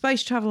to do with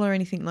space travel or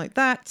anything like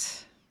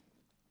that.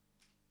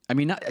 I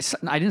mean,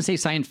 I didn't say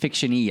science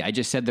fiction-y. I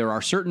just said there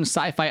are certain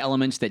sci-fi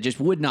elements that just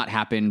would not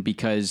happen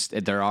because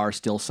there are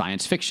still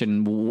science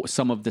fiction,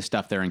 some of the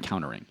stuff they're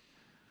encountering.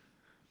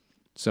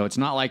 So it's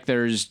not like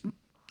there's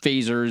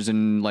phasers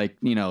and like,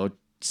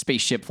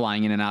 spaceship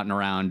flying in and out and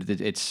around.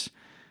 It's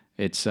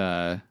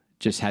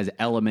just has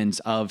elements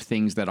of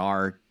things that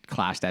are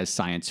classed as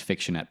science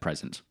fiction at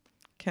present.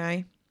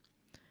 Okay.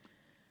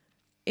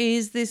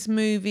 Is this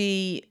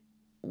movie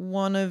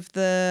one of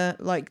the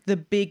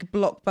big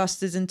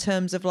blockbusters in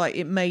terms of like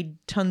it made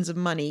tons of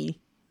money?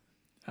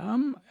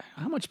 How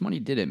much money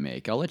did it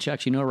make? I'll let you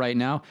actually know right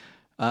now.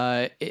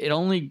 It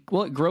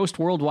grossed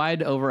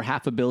worldwide over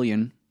 $500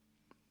 million.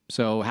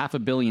 So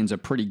 $500 million's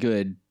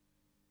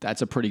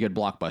that's a pretty good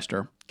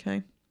blockbuster.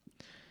 Okay.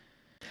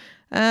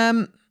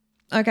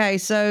 Okay,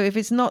 so if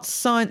it's not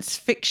science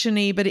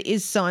fiction-y, but it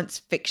is science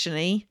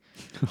fiction-y,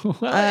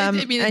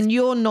 and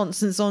your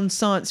nonsense on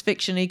science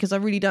fiction-y, because I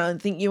really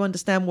don't think you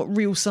understand what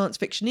real science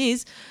fiction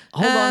is.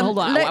 Hold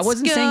on. I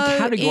wasn't saying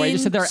category. I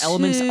just said there are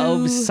elements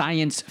of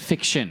science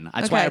fiction.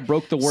 That's why I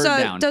broke the word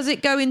down. So does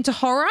it go into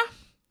horror?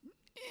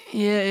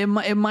 Yeah,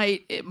 it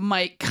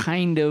might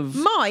kind of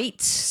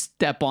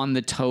step on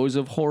the toes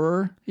of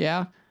horror.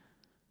 Yeah.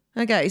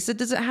 Okay, so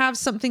does it have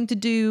something to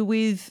do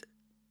with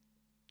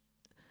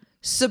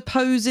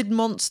supposed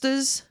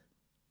monsters?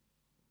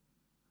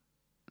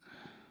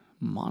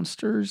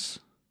 Monsters?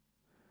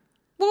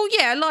 Well,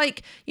 yeah,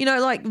 like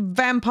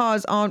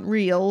vampires aren't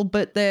real,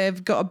 but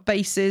they've got a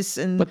basis,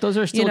 but those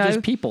are still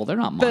just people. They're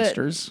not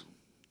monsters.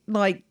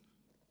 Like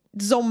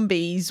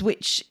zombies,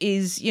 which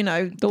is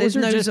those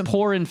are just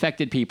poor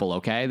infected people.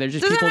 Okay, they're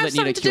just people that need a cure. Does it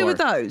have something to do with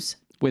those?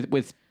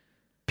 With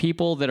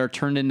people that are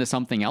turned into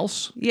something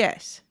else?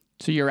 Yes.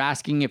 So you're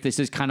asking if this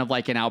is kind of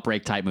like an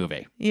outbreak type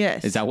movie?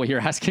 Yes. Is that what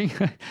you're asking?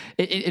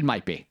 It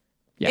might be.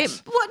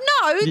 Yes.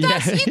 No, you can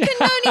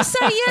only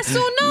say yes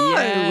or no.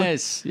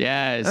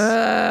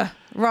 Yes.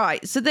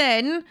 Right. So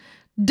then,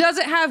 does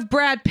it have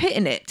Brad Pitt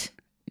in it?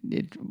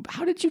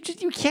 How did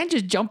you can't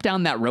just jump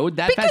down that road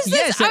that because fast?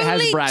 Yes, it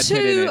has Brad Pitt in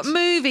it. There's only two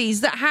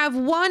movies that have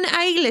one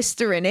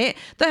A-lister in it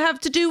that have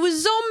to do with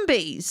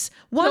zombies.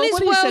 One is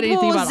World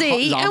War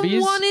Z,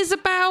 and one is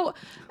about...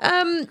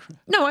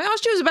 no, I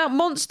asked you it was about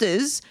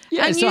monsters.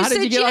 Yeah, and so you how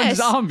did you get yes.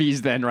 on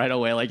zombies then right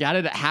away? Like, how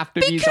did it have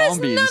to be zombies? Because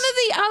none of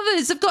the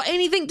others have got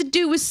anything to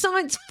do with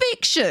science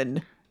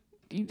fiction.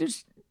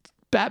 There's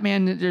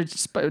Batman,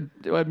 there's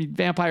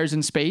vampires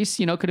in space,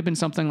 could have been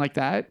something like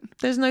that.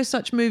 There's no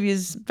such movie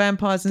as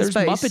vampires in space.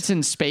 There's Muppets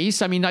in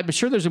space. I mean, I'm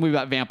sure there's a movie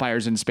about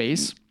vampires in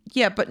space.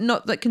 Yeah, but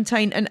not that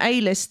contain an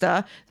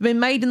A-lister. They've been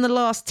made in the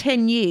last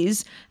 10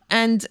 years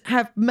and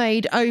have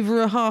made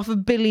over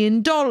 $500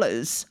 million.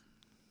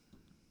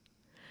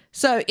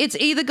 So it's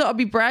either got to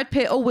be Brad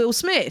Pitt or Will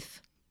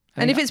Smith.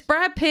 And if it's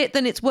Brad Pitt,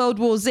 then it's World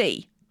War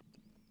Z.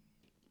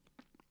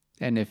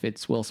 And if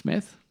it's Will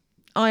Smith?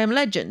 I Am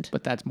Legend.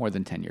 But that's more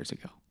than 10 years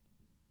ago.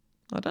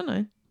 I don't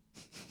know.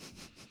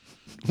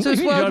 So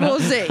it's World War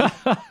Z.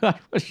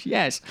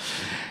 Yes.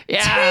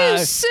 Yeah.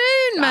 Too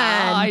soon,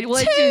 man.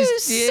 Too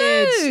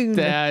soon.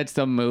 That's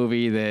the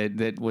movie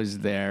that was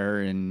there.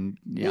 And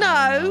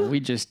no.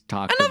 We just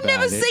talked about it. And I've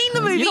never seen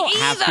the movie You don't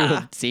either. have to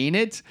have seen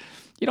it.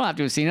 You don't have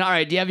to have seen it. All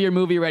right, do you have your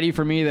movie ready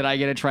for me that I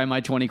get to try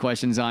my 20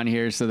 questions on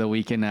here so that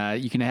we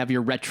can you can have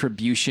your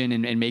retribution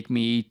and make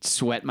me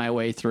sweat my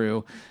way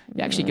through?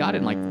 You actually got it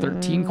in like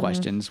 13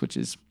 questions, which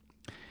is...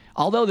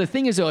 Although the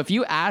thing is, though, if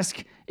you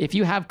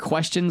have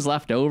questions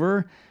left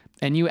over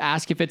and you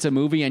ask if it's a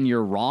movie and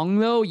you're wrong,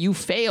 though, you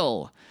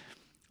fail.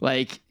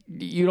 Like...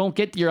 You don't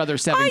get your other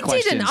 7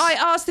 questions. I didn't.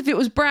 I asked if it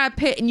was Brad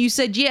Pitt and you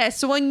said yes.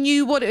 So I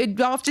knew what it,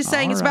 after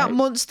saying it's about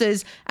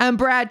monsters and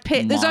Brad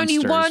Pitt. There's only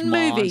one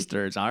movie.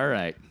 Monsters. All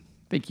right.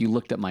 I think you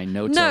looked at my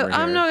notes No, over here.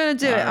 I'm not going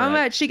to do it. All I'm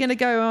right. actually going to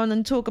go on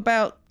and talk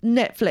about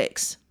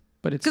Netflix.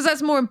 But it's... Because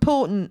that's more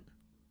important.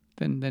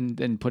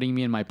 Than putting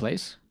me in my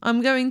place?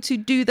 I'm going to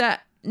do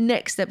that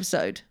next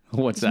episode.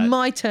 What's that? It's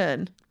my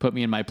turn. Put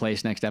me in my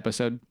place next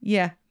episode?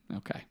 Yeah.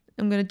 Okay.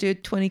 I'm going to do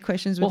 20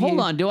 questions with you. Well,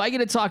 hold on. Do I get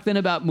to talk then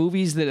about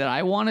movies that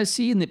I want to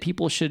see and that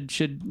people should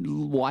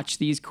watch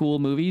these cool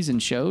movies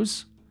and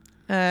shows?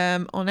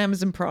 On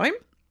Amazon Prime?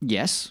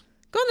 Yes.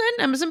 Go on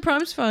then. Amazon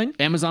Prime's fine.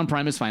 Amazon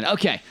Prime is fine.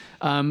 Okay.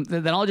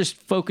 Then I'll just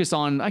focus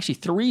on actually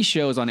 3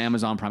 shows on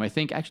Amazon Prime. I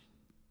think actually,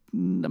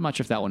 I'm not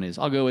sure if that one is.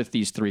 I'll go with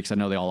these 3 because I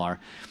know they all are.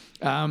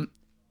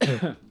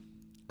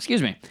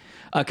 Excuse me.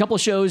 A couple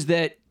shows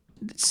that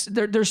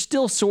they're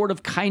still sort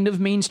of kind of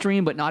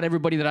mainstream, but not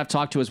everybody that I've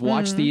talked to has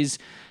watched these.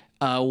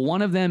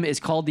 One of them is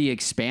called The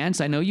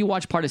Expanse. I know you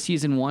watched part of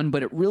season 1,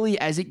 but it really,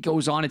 as it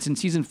goes on, it's in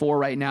season 4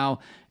 right now.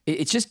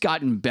 It's just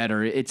gotten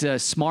better. It's a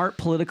smart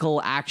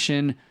political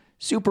action,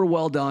 super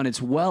well done.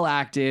 It's well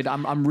acted.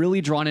 I'm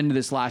really drawn into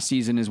this last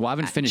season as well. I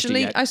haven't finished it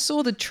yet. I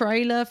saw the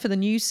trailer for the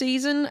new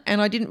season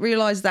and I didn't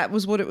realize that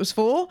was what it was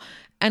for.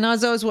 And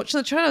as I was watching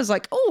the trailer, I was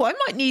like, oh, I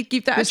might need to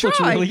give that a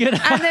try. Really good.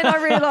 And then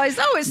I realized,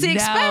 oh, it's The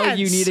Expanse. Now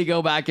you need to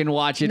go back and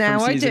watch it from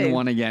season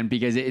 1 again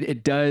because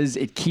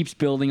it keeps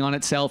building on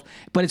itself.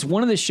 But it's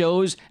one of the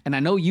shows, and I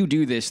know you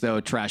do this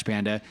though, Trash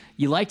Panda.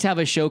 You like to have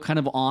a show kind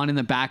of on in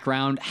the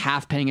background,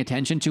 half paying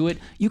attention to it.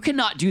 You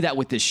cannot do that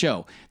with this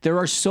show. There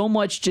are so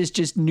much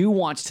just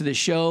nuance to the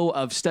show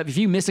of stuff. If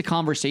you miss a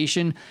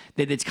conversation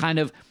that it's kind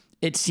of...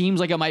 It seems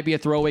like it might be a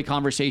throwaway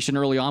conversation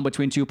early on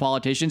between two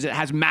politicians. It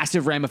has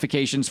massive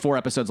ramifications 4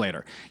 episodes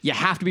later. You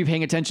have to be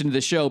paying attention to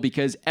the show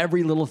because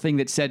every little thing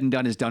that's said and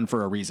done is done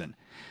for a reason.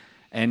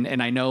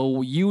 And I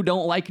know you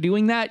don't like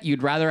doing that.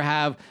 You'd rather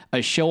have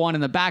a show on in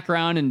the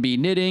background and be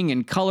knitting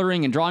and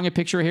coloring and drawing a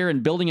picture here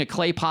and building a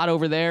clay pot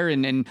over there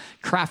and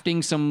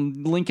crafting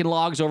some Lincoln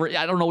logs over.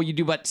 I don't know what you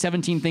do, but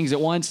 17 things at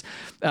once.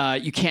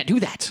 You can't do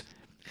that.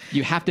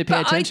 You have to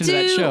pay attention to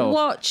that show. I do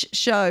watch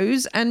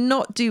shows and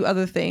not do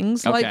other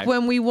things. Okay. Like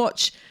when we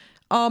watch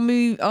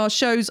our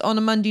shows on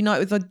a Monday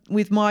night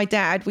with my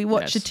dad, we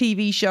watch a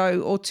TV show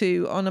or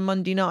two on a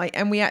Monday night,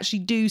 and we actually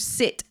do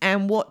sit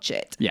and watch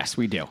it. Yes,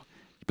 we do.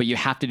 But you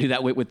have to do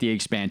that with The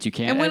Expanse. You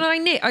can't. And when I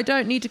knit, I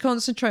don't need to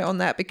concentrate on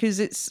that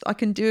because I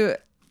can do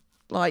it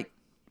like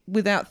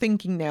without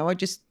thinking now. I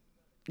just...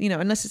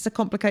 unless it's a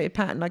complicated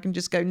pattern, I can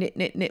just go knit,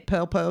 knit, knit,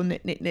 purl, purl,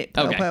 knit, knit, knit,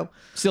 purl, purl.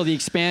 Still, The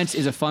Expanse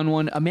is a fun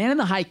one. A Man in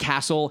the High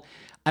Castle,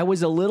 I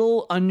was a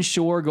little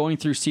unsure going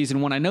through season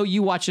 1. I know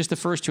you watched just the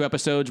first 2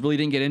 episodes, really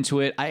didn't get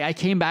into it. I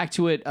came back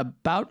to it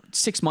about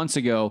 6 months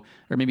ago,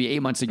 or maybe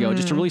 8 months ago,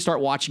 just to really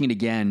start watching it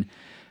again.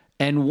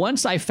 And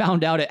once I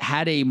found out it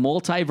had a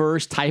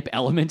multiverse type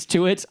element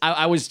to it,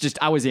 I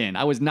was in.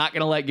 I was not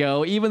going to let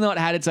go. Even though it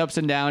had its ups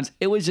and downs,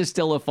 it was just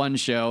still a fun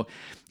show.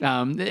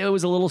 It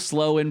was a little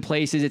slow in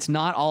places. It's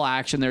not all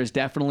action. There's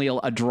definitely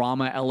a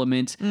drama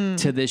element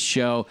to this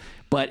show.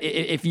 But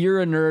if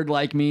you're a nerd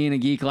like me and a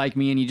geek like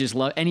me and you just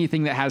love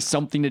anything that has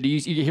something to do,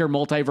 you hear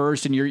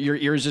multiverse and your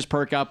ears just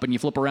perk up and you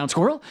flip around,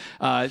 squirrel,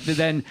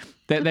 then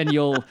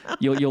you'll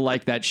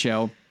like that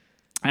show.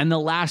 And the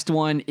last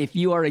one, if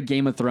you are a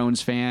Game of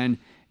Thrones fan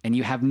and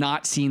you have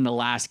not seen The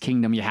Last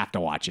Kingdom, you have to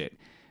watch it.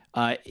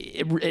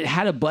 It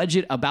had a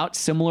budget about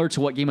similar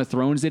to what Game of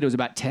Thrones did. It was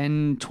about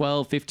 10,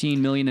 12,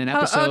 15 million an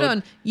episode. Hold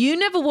on. You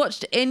never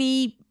watched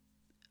any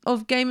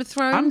of Game of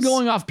Thrones? I'm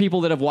going off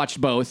people that have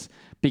watched both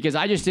because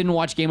I just didn't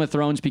watch Game of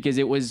Thrones because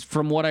it was,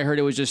 from what I heard,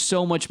 it was just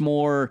so much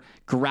more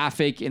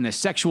graphic in the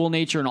sexual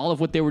nature and all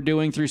of what they were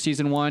doing through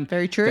season 1.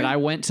 Very true. That I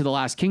went to The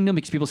Last Kingdom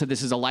because people said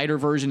this is a lighter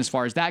version as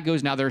far as that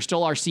goes. Now, there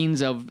still are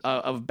scenes of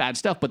bad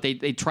stuff, but they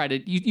try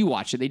to, you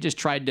watch it, they just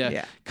tried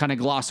to kind of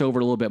gloss over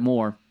it a little bit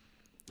more.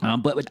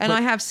 But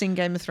I have seen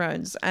Game of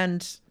Thrones,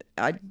 and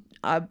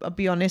I'll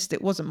be honest,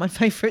 it wasn't my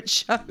favorite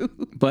show.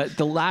 But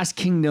The Last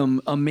Kingdom,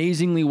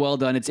 amazingly well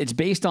done. It's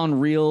based on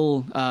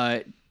real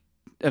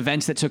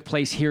events that took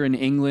place here in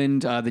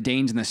England, the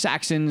Danes and the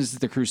Saxons,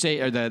 the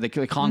Crusade, or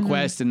the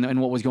conquest, and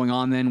what was going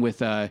on then with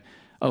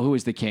who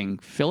was the king?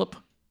 Philip?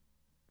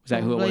 Was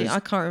that who it was? I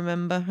can't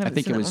remember. I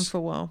think it was one for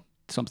a while.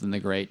 Something the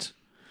Great.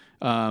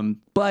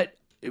 But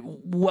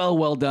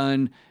well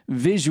done,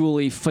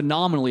 visually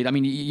phenomenally. I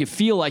mean, you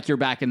feel like you're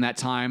back in that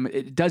time.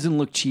 It doesn't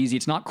look cheesy.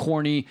 It's not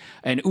corny.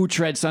 And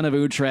Uhtred, son of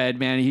Uhtred,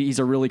 man, he's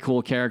a really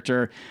cool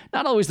character.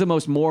 Not always the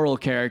most moral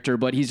character,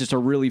 but he's just a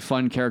really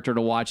fun character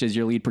to watch as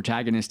your lead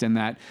protagonist in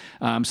that.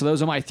 So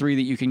those are my 3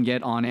 that you can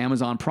get on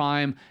Amazon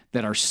Prime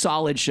that are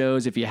solid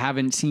shows. If you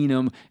haven't seen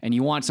them and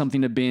you want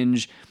something to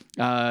binge,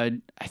 I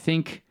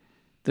think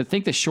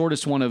the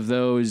shortest one of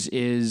those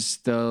is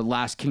The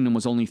Last Kingdom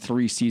was only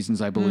 3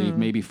 seasons, I believe,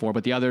 maybe 4.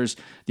 But the others,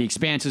 The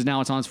Expanse is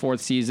now, it's on its 4th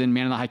season.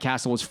 Man in the High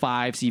Castle was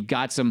 5. So you've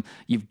got some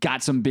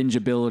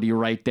bingeability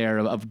right there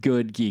of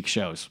good geek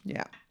shows.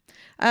 Yeah.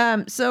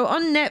 So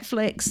on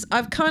Netflix,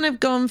 I've kind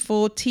of gone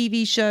for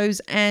TV shows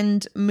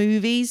and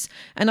movies,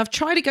 and I've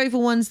tried to go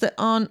for ones that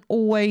aren't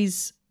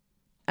always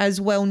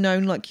as well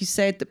known, like you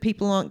said, that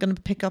people aren't going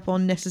to pick up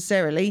on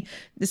necessarily,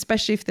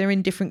 especially if they're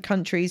in different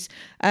countries.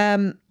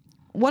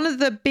 One of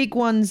the big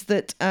ones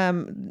that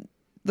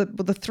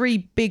the 3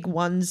 big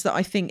ones that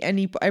I think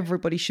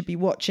everybody should be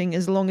watching,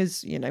 as long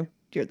as you're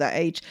at that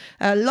age.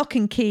 Lock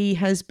and Key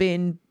has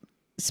been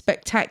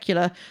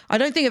spectacular. I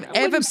don't think I've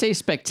ever say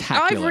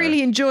spectacular. I've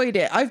really enjoyed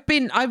it.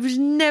 I was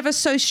never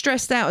so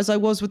stressed out as I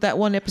was with that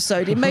one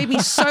episode. It made me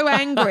so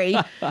angry,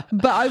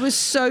 but I was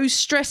so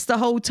stressed the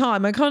whole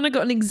time. I kind of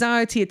got an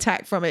anxiety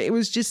attack from it. It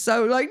was just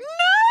so like, no.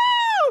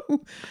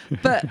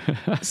 But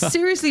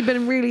seriously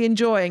been really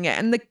enjoying it,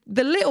 and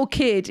the little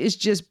kid is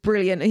just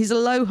brilliant. He's a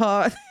low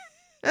heart.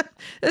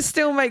 That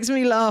still makes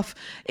me laugh.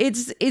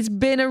 It's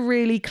been a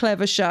really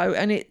clever show,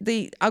 and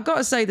I've got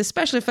to say the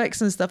special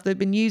effects and stuff they've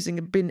been using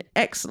have been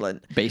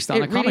excellent. Based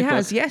on a comic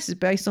book. Yes, it's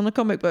based on a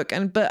comic book,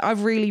 but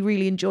I've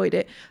really enjoyed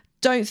it.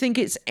 Don't think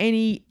it's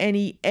any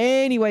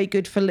way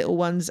good for little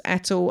ones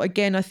at all.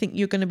 Again, I think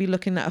you're going to be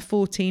looking at a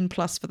 14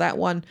 plus for that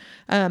one.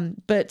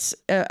 But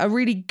a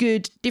really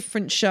good,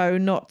 different show,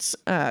 not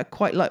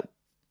quite like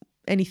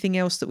anything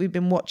else that we've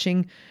been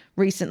watching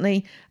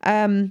recently.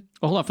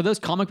 Hold on. For those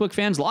comic book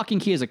fans, Lock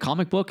and Key is a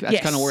comic book. That's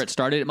kind of where it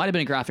started. It might have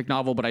been a graphic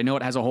novel, but I know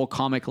it has a whole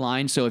comic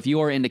line. So if you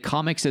are into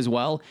comics as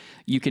well,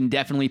 you can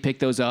definitely pick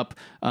those up.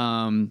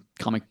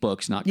 Comic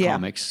books, not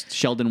comics.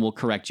 Sheldon will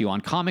correct you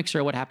on comics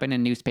or what happened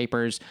in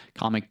newspapers,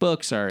 comic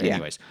books, or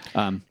anyways.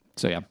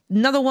 So yeah.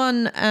 Another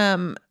one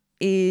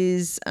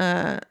is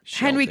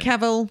Henry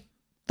Cavill,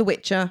 The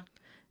Witcher.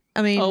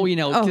 I mean,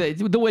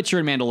 The Witcher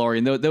and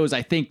Mandalorian. Those,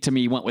 I think, to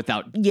me, went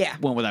without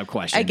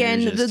question.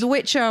 Again, The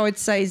Witcher, I would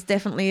say, is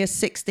definitely a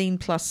 16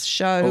 plus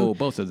show. Oh,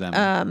 both of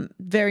them.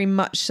 Very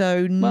much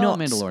so. Well,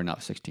 Mandalorian,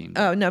 not 16.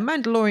 Oh no,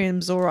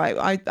 Mandalorian's all right.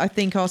 I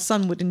think our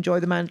son would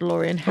enjoy the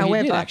Mandalorian. However,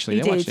 he did,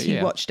 actually.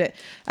 He watched it.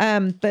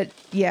 But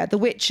yeah, The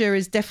Witcher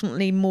is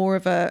definitely more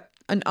of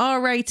an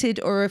R-rated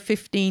or a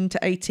 15 to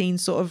 18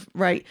 sort of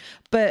rate,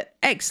 but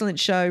excellent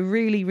show,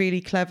 really,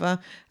 really clever.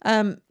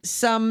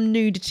 Some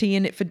nudity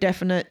in it for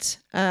definite,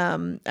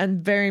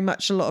 and very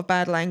much a lot of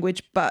bad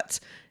language,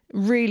 but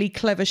really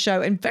clever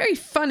show and very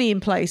funny in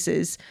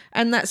places.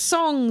 And that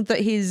song that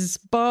his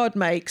bard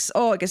makes,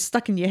 it gets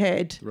stuck in your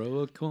head.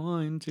 Throw a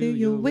coin to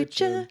your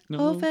witcher,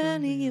 oh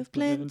valley of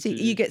plenty.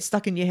 You get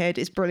stuck in your head.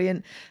 It's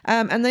brilliant.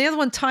 And the other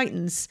one,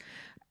 Titans.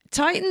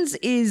 Titans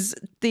is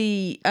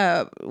the,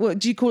 what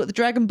do you call it, the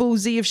Dragon Ball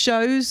Z of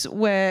shows,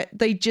 where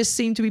they just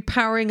seem to be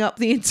powering up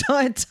the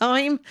entire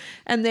time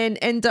and then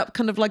end up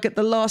kind of like at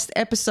the last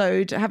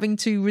episode having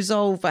to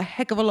resolve a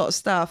heck of a lot of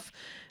stuff.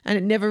 And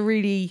it never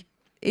really,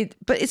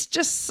 but it's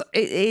just,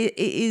 it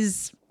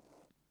is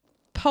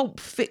pulp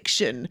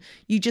fiction.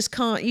 You just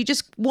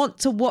want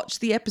to watch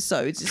the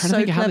episodes. It's I'm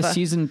trying to think how the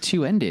season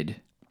 2 ended.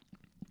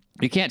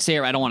 You can't say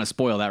it. I don't want to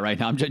spoil that right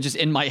now. I'm just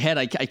in my head.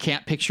 I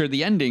can't picture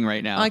the ending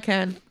right now. I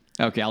can.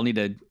 Okay, I'll need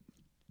to.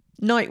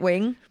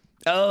 Nightwing.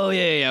 Oh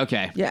yeah.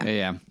 Okay.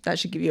 Yeah. That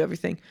should give you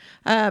everything.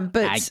 But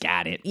I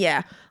got it.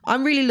 Yeah,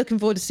 I'm really looking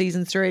forward to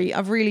season 3.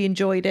 I've really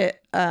enjoyed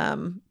it.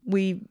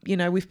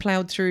 We've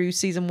plowed through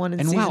season 1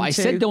 and season 2. And wow, I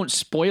said don't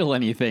spoil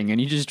anything, and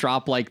you just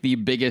drop like the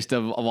biggest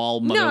of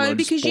all motherload No,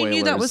 because spoilers. you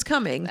knew that was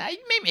coming.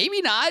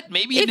 Maybe not.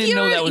 Maybe you didn't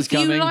know that was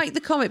coming. If you like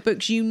the comic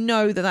books, you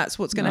know that that's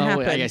what's going to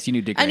happen. I guess you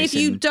knew Dick And if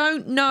you Grayson.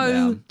 don't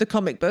know the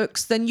comic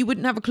books, then you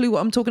wouldn't have a clue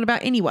what I'm talking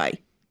about anyway.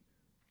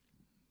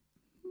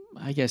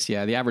 I guess, the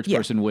average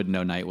person would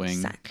know Nightwing.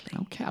 Exactly.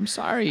 Okay, I'm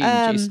sorry.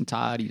 Jason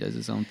Todd, he does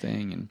his own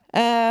thing.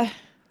 And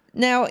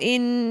now,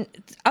 in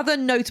other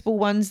notable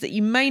ones that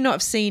you may not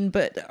have seen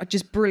but are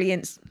just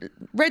brilliant,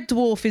 Red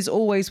Dwarf is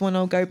always one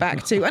I'll go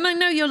back to. And I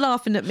know you're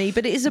laughing at me,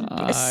 but it is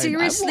a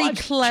seriously I've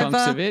watched clever...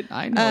 chunks of it,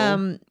 I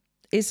know.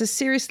 It's a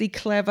seriously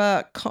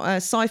clever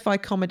sci-fi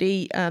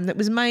comedy that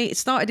was made. It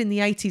started in the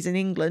 80s in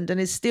England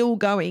and is still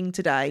going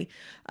today.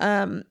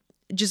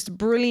 Just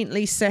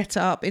brilliantly set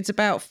up. It's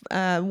about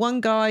one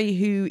guy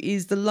who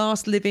is the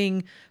last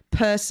living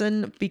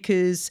person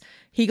because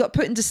he got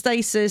put into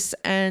stasis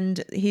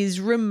and his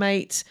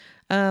roommate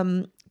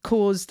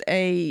caused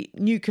a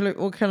nuclear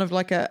or kind of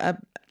like a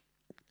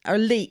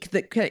leak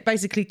that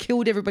basically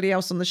killed everybody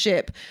else on the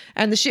ship,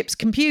 and the ship's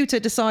computer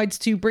decides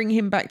to bring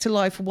him back to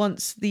life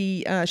once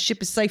the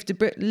ship is safe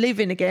to live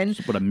in again.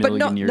 So,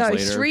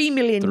 3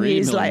 million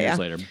years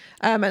later.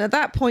 And at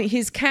that point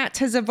his cat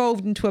has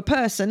evolved into a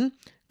person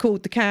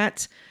called the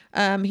cat.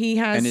 He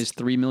has, and is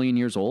 3 million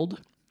years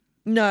old?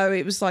 No,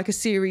 it was like a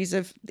series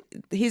of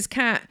his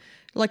cat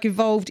like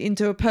evolved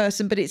into a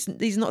person, but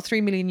he's not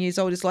 3 million years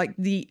old. It's like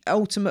the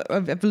ultimate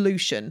of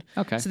evolution.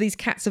 Okay. So these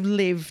cats have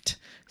lived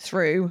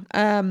through.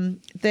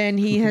 Then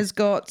he has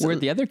got...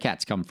 Where'd the other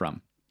cats come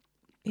from?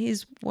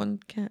 His one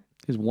cat.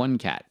 His one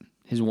cat.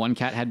 His one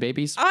cat had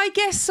babies? I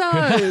guess so.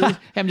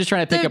 I'm just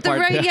trying to pick apart.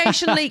 The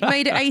radiation leak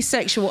made it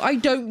asexual. I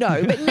don't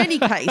know. But in any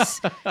case,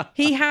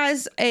 he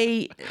has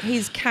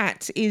his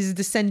cat is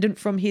descendant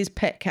from his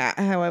pet cat,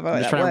 however I'm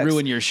just trying to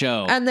ruin your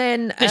show. And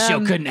then... This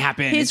show couldn't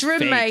happen. His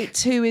roommate,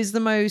 who is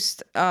the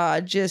most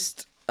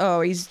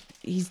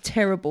he's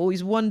terrible.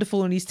 He's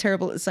wonderful and he's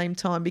terrible at the same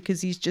time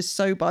because he's just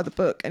so by the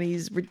book and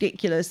he's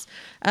ridiculous.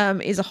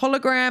 Is a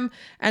hologram,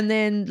 and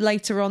then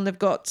later on they've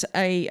got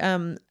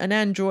an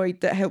android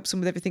that helps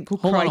him with everything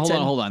called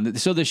Crichton. Hold on.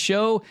 So the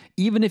show,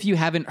 even if you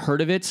haven't heard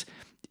of it,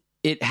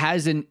 it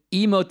has an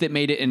emote that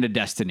made it into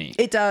Destiny.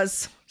 It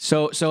does.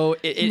 So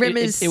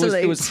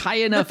it was high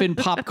enough in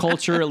pop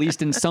culture, at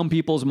least in some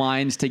people's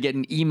minds, to get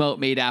an emote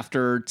made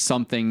after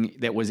something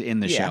that was in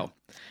the show.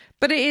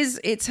 But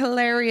it's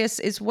hilarious.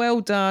 It's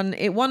well done.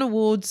 It won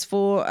awards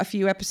for a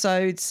few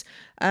episodes.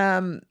 It's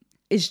a really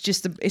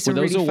funny show. Were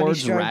those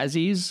awards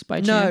Razzies by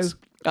chance?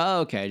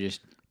 Oh, okay.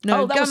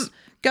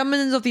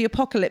 Gunmen of the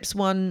Apocalypse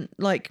won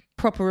like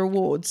proper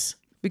awards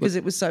because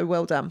it was so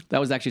well done. That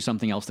was actually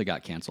something else that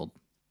got canceled.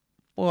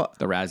 What?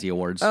 The Razzie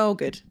Awards. Oh,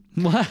 good.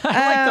 I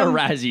like the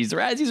Razzies. The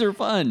Razzies are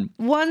fun.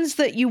 Ones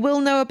that you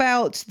will know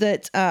about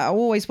that are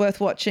always worth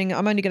watching.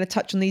 I'm only going to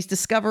touch on these.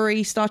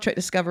 Discovery, Star Trek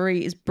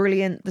Discovery is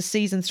brilliant. The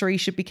season 3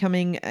 should be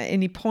coming at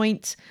any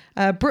point.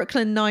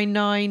 Brooklyn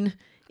Nine-Nine,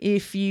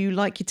 if you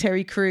like your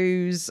Terry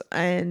Crews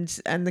and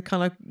the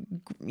kind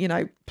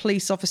of,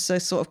 police officer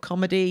sort of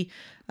comedy,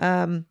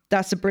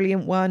 that's a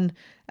brilliant one.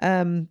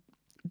 Then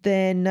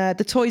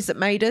The Toys That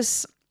Made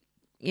Us.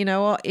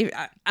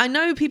 I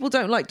know people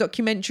don't like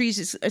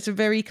documentaries. It's a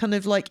very kind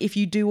of like if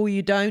you do or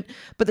you don't.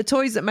 But The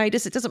Toys That Made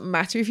Us, it doesn't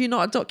matter if you're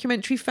not a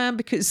documentary fan,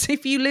 because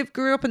if you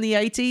grew up in the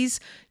 80s,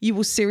 you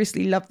will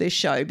seriously love this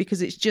show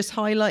because it's just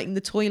highlighting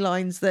the toy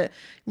lines that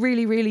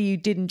really, really you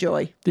did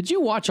enjoy. Did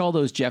you watch all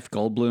those Jeff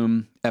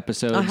Goldblum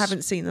episodes? I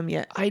haven't seen them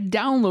yet. I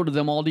downloaded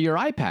them all to your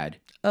iPad.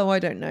 Oh, I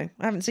don't know.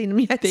 I haven't seen them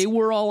yet. They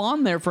were all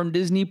on there from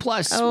Disney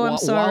Plus. Oh, I'm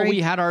sorry. While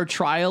we had our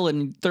trial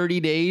in 30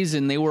 days,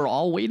 and they were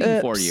all waiting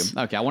for you.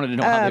 Okay, I wanted to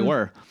know how they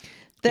were.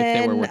 Then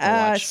if they were worth the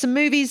watch. Some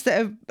movies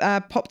that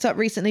have popped up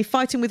recently.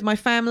 Fighting with My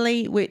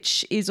Family,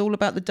 which is all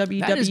about the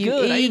WWE. That is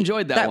good. I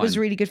enjoyed that one. That was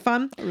really good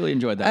fun. I really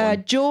enjoyed that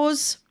one.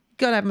 Jaws.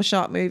 Gotta have my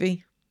shark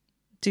movie.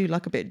 Do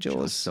like a bit of Jaws.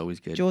 Jaws is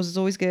always good. Jaws is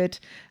always good.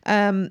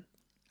 An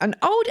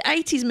old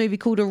 80s movie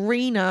called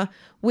Arena,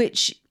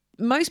 which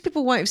most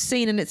people won't have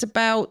seen, and it's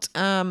about...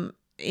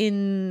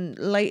 in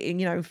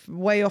late,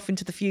 way off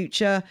into the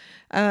future,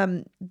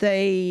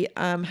 they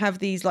have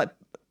these like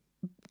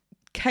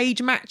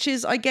cage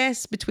matches, I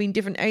guess, between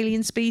different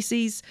alien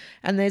species,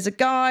 and there's a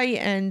guy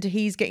and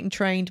he's getting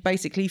trained,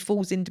 basically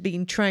falls into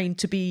being trained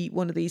to be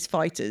one of these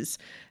fighters,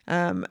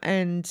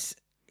 and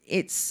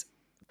it's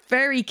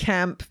very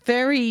camp,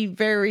 very,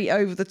 very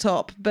over the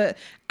top. But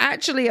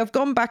actually, I've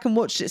gone back and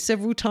watched it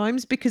several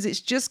times because it's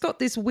just got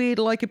this weird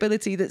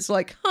likability that's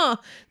like,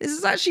 this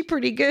is actually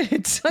pretty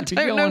good. I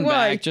don't know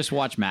why. Just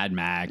watch Mad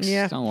Max.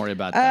 Yeah. Don't worry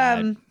about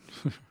that.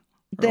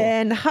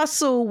 Then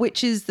Hustle,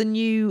 which is the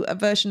new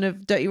version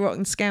of Dirty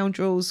Rotten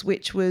Scoundrels,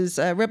 which was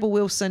Rebel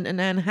Wilson and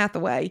Anne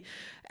Hathaway.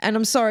 And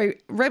I'm sorry,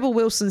 Rebel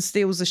Wilson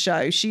steals the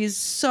show. She is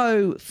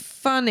so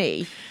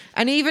funny.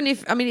 And even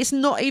it's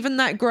not even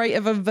that great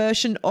of a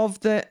version of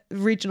the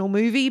original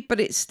movie, but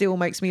it still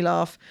makes me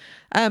laugh.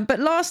 But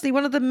lastly,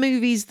 one of the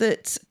movies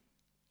that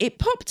it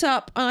popped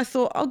up and I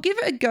thought I'll give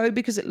it a go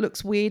because it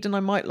looks weird and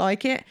I might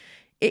like it.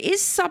 It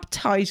is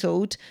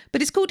subtitled,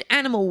 but it's called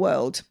Animal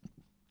World.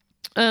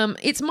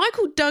 It's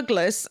Michael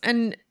Douglas,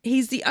 and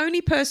he's the only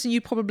person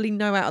you probably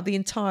know out of the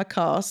entire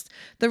cast.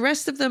 The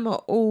rest of them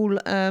are all...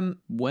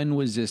 when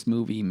was this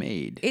movie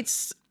made?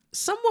 It's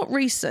somewhat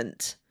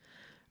recent.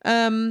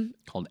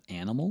 Called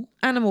Animal?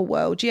 Animal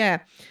World, yeah.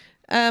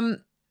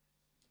 I'm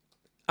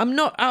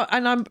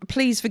not...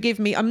 please forgive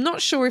me, I'm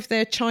not sure if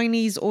they're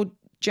Chinese or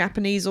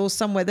Japanese or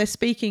somewhere. They're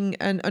speaking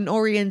an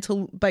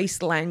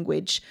Oriental-based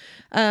language.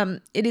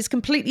 It is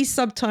completely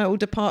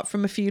subtitled apart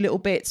from a few little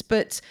bits,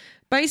 but...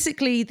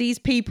 Basically, these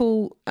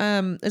people,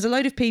 there's a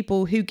load of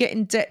people who get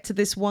in debt to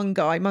this one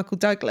guy, Michael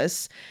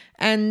Douglas,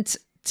 and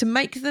to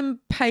make them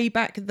pay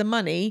back the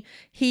money,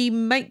 he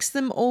makes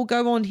them all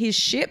go on his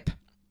ship,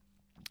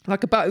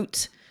 like a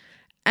boat,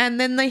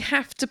 and then they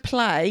have to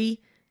play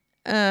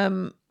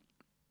rock,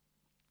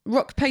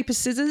 paper,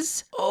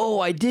 scissors. Oh,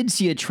 I did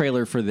see a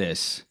trailer for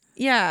this.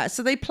 Yeah,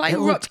 so they play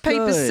rock,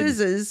 paper,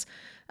 scissors,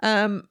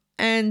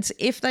 and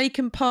if they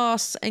can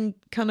pass and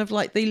kind of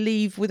like they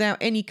leave without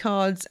any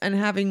cards and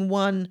having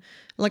won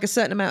like a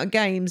certain amount of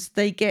games,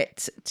 they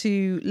get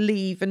to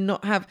leave and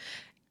not have...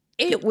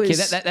 It was...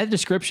 Okay, that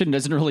description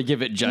doesn't really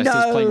give it justice,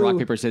 playing rock,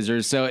 paper,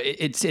 scissors. So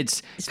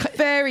it's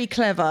very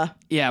clever.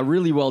 Yeah,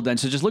 really well done.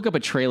 So just look up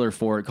a trailer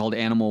for it called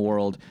Animal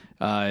World.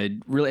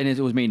 Really, and it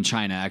was made in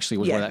China, actually,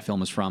 was where that film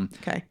was from.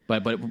 Okay.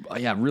 But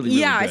yeah, really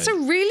good. It's a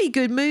really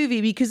good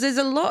movie because there's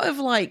a lot of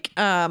like...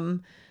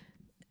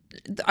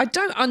 I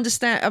don't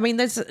understand. I mean,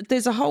 there's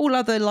a whole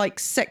other like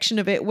section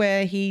of it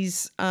where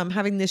he's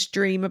having this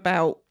dream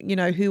about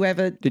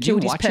whoever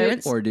killed his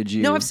parents. It, or did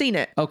you? No, I've seen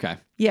it. Okay.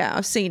 Yeah,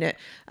 I've seen it.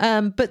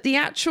 But the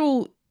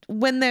actual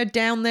when they're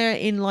down there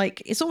in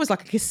like it's almost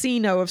like a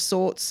casino of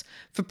sorts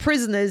for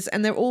prisoners,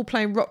 and they're all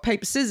playing rock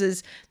paper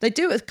scissors. They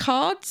do it with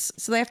cards,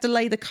 so they have to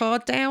lay the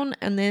card down,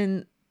 and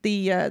then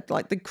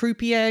the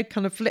croupier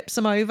kind of flips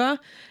them over,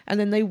 and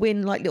then they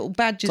win like little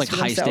badges. It's like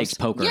for high themselves. Stakes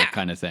poker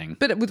kind of thing,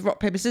 but with rock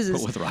paper scissors.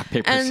 But with rock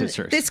paper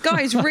scissors. This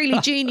guy is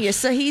really genius.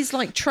 So he's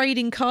like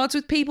trading cards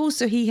with people.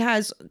 So he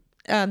has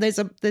there's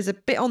a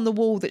bit on the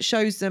wall that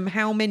shows them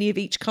how many of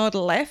each card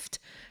are left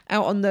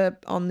out on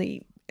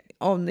the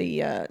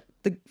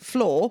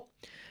floor.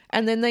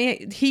 And then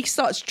he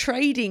starts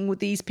trading with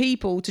these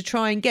people to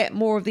try and get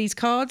more of these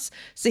cards.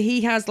 So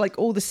he has like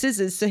all the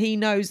scissors, so he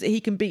knows that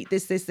he can beat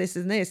this,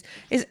 and this.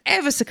 It's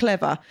ever so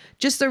clever.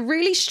 Just a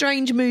really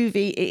strange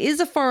movie. It is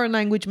a foreign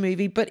language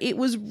movie, but it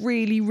was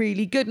really,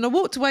 really good. And I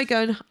walked away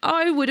going,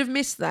 I would have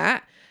missed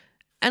that.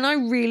 And I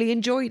really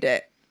enjoyed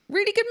it.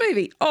 Really good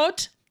movie.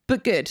 Odd,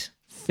 but good.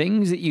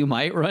 Things that you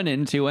might run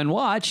into and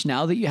watch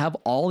now that you have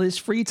all this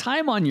free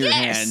time on your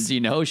hands.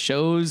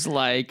 Shows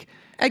like...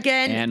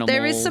 Again,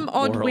 there is some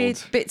odd, world.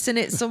 weird bits in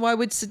it, so I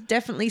would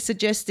definitely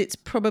suggest it's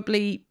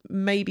probably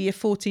maybe a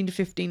 14 to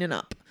 15 and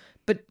up.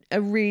 But a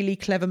really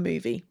clever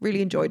movie.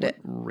 Really enjoyed it.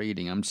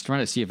 Rating. I'm just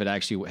trying to see if it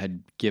actually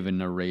had given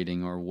a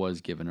rating or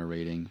was given a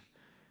rating.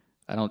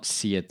 I don't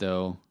see it,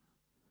 though.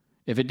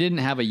 If it didn't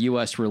have a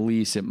U.S.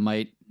 release, it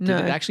might... No.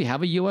 Did it actually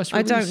have a U.S.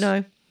 release? I don't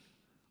know.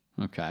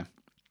 Okay.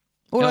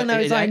 All I know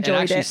is I enjoyed it.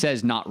 It actually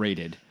says not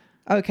rated.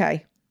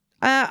 Okay.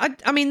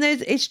 I mean,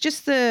 it's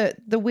just the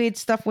weird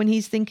stuff when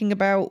he's thinking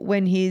about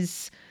when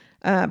his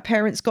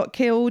parents got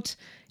killed.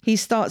 He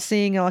starts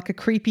seeing like a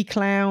creepy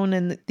clown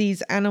and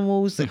these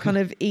animals that kind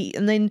of eat.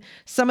 And then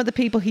some of the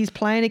people he's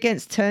playing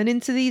against turn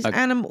into these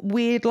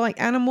weird like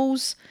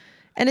animals.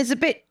 And it's a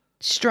bit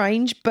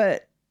strange,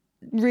 but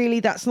really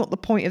that's not the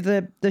point of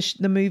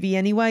the movie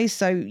anyway.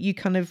 So you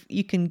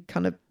can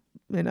kind of,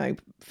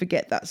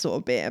 forget that sort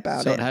of bit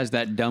about it. So it has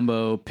that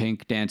Dumbo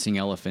pink dancing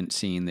elephant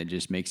scene that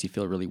just makes you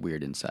feel really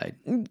weird inside.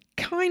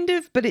 Kind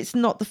of, but it's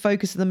not the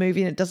focus of the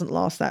movie and it doesn't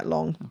last that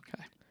long.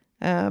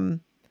 Okay.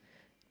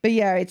 But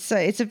yeah, it's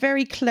a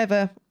very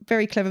clever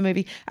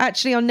movie.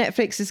 Actually, on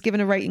Netflix, it's given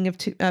a rating of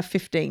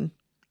 15,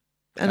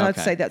 and I'd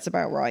say that's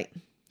about right.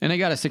 And I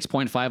got a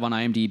 6.5 on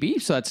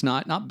IMDb, so that's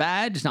not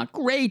bad. It's not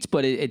great,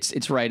 but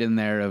it's right in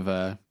there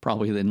of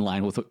probably in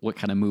line with what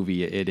kind of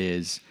movie it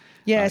is.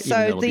 Yeah,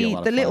 so the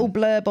little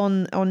blurb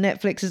on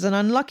Netflix is: an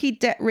unlucky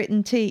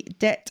debt-ridden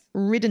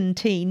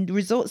teen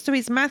resorts to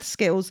his math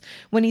skills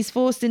when he's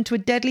forced into a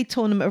deadly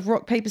tournament of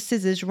rock, paper,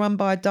 scissors run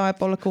by a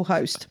diabolical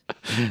host.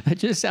 That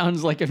just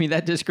sounds like,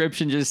 that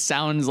description just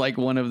sounds like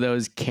one of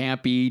those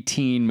campy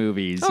teen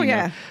movies. Oh,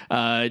 yeah.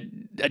 A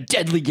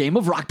deadly game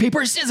of rock,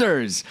 paper,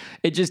 scissors.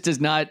 It just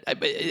does not,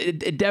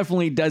 it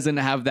definitely doesn't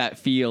have that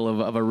feel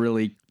of a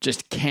really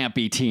just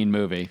campy teen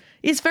movie.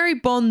 It's very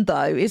Bond,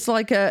 though. It's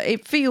like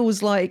it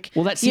feels like,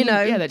 that scene,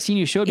 that scene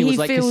you showed me was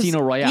like Casino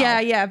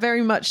Royale. Yeah,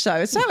 very much so.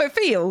 It's how it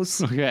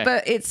feels. Okay.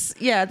 But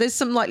there's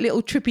some like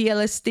little trippy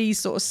LSD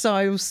sort of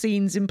style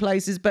scenes in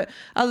places. But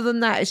other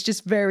than that, it's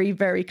just very,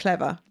 very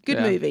clever.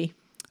 Good movie.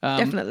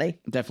 Definitely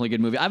a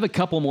good movie. I have a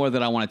couple more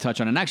that I want to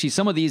touch on. And actually,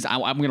 some of these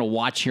I'm going to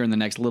watch here in the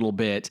next little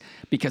bit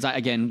because, we're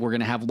going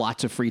to have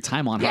lots of free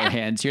time on our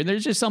hands here.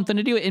 There's just something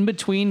to do in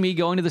between me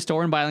going to the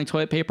store and buying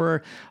toilet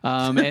paper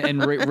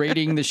and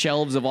raiding the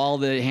shelves of all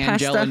the hand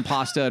gel and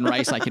pasta and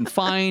rice I can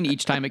find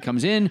each time it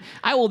comes in.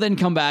 I will then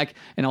come back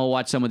and I'll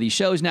watch some of these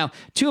shows. Now,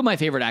 two of my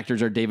favorite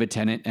actors are David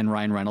Tennant and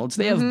Ryan Reynolds.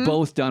 They have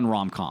both done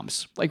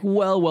rom-coms, like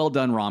well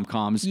done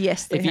rom-coms.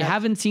 Yes, if you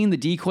haven't seen The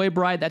Decoy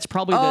Bride, that's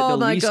probably the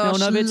least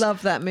known of it.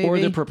 Love that movie. Or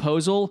The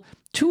Proposal.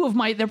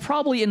 They're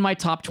probably in my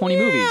top 20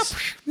 movies.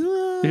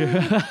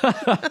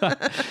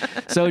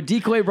 So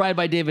Decoy Bride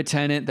by David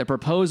Tennant, The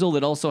Proposal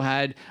that also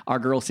had our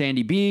girl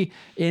Sandy B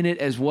in it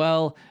as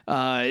well.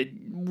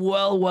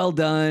 Well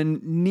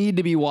done. Need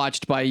to be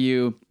watched by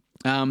you.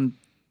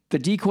 The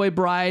Decoy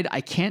Bride,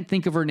 I can't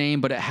think of her name,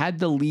 but it had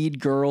the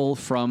lead girl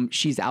from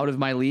She's Out of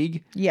My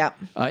League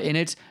in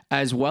it,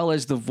 as well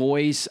as the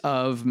voice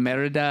of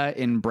Merida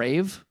in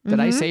Brave. Did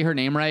I say her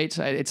name right?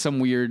 It's some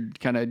weird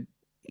kind of...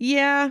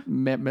 Yeah.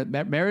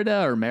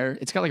 Merida or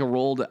it's got like a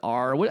rolled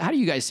R. How do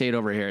you guys say it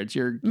over here? It's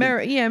your...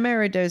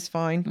 Merida's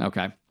fine.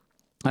 Okay.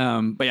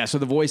 But yeah, so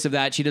the voice of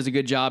that, she does a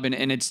good job,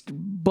 and it's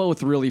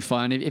both really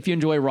fun. If you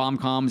enjoy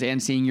rom-coms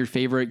and seeing your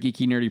favorite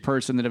geeky, nerdy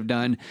person that have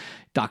done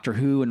Doctor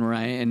Who and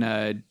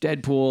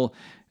Deadpool,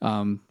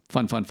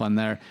 fun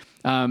there.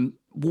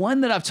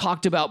 One that I've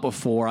talked about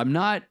before, I'm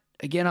not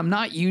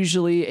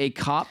usually a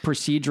cop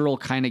procedural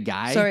kind of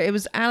guy. Sorry, it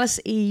was Alice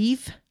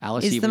Eve.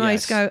 The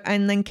nice go,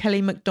 and then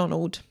Kelly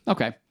MacDonald.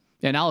 Okay.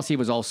 And Alice Eve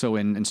was also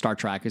in Star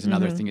Trek is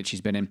another thing that she's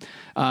been in.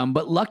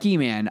 But Lucky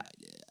Man,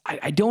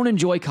 I don't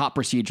enjoy cop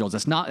procedurals.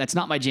 That's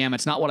not my jam.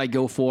 It's not what I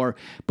go for.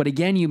 But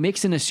again, you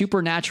mix in a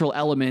supernatural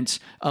element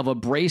of a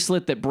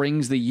bracelet that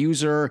brings the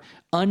user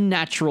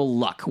unnatural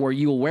luck, where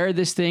you'll wear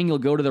this thing, you'll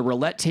go to the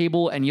roulette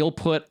table, and you'll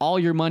put all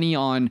your money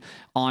on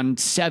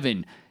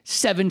seven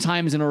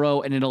times in a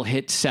row, and it'll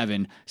hit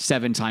seven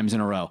times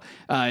in a row.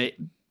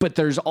 But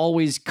there's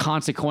always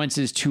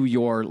consequences to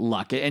your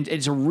luck. And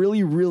it's a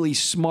really, really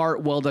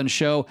smart, well-done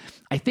show.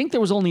 I think there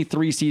was only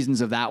 3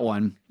 seasons of that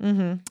one.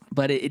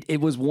 But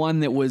it was one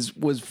that was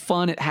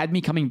fun. It had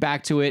me coming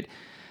back to it.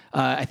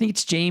 I think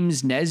it's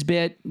James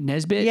Nesbitt.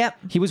 Yep.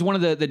 He was one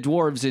of the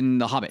dwarves in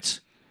The Hobbits.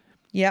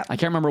 Yeah, I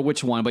can't remember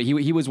which one, but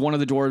he was one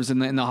of the dwarves in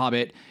the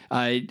Hobbit.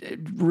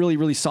 Really,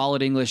 really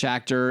solid English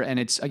actor, and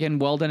it's again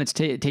well done.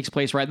 It takes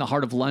place right in the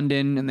heart of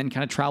London, and then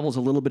kind of travels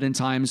a little bit in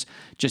times.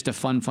 Just a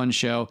fun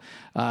show.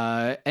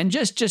 And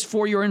just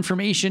for your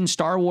information,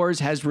 Star Wars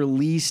has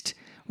released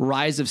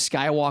Rise of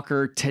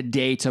Skywalker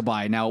today to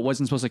buy. Now it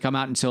wasn't supposed to come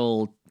out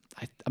until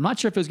I'm not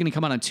sure if it was going to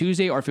come out on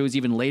Tuesday or if it was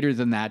even later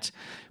than that.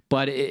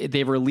 But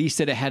they've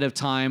released it ahead of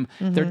time.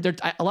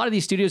 A lot of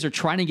these studios are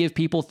trying to give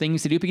people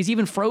things to do because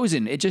even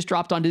Frozen, it just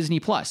dropped on Disney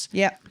Plus.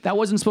 Yeah, that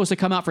wasn't supposed to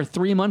come out for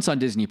 3 months on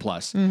Disney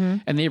Plus,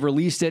 and they've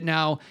released it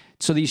now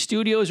So these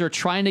studios are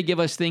trying to give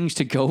us things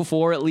to go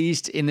for, at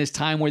least in this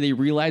time where they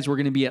realize we're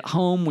going to be at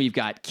home. We've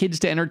got kids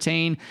to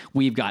entertain.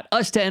 We've got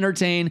us to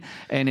entertain.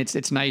 And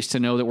it's nice to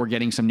know that we're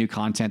getting some new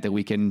content that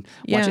we can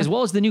watch, as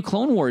well as the new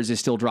Clone Wars is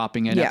still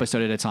dropping an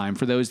episode at a time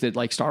for those that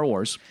like Star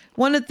Wars.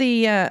 One of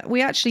the,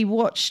 we actually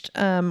watched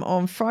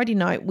on Friday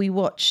night, we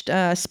watched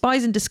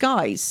Spies in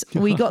Disguise.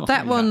 We got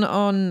that one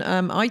on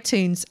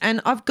iTunes.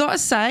 And I've got to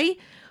say,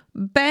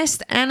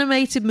 best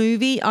animated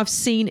movie I've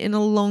seen in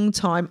a long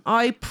time.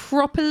 I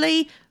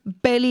properly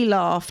belly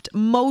laughed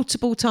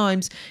multiple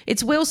times.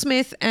 It's Will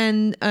Smith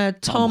and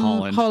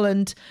Tom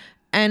Holland.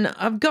 And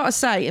I've got to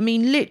say, I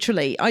mean,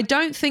 literally, I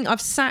don't think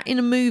I've sat in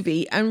a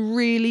movie and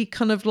really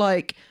kind of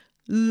like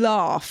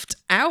laughed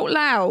out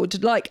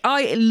loud. Like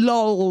I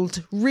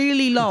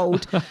really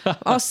lolled.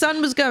 Our son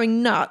was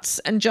going nuts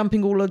and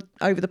jumping all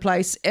over the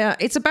place.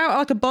 It's about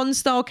like a Bond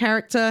style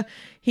character.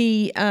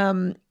 He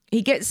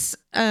gets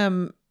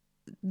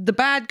the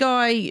bad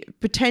guy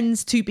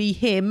pretends to be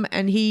him,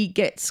 and he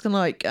gets kind of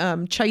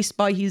like chased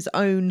by his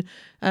own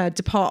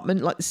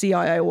department, like the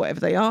CIA or whatever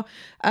they are.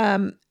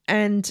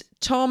 And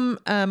Tom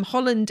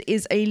Holland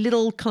is a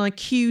little kind of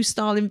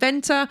Q-style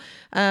inventor.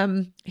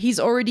 He's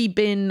already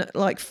been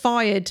like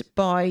fired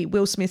by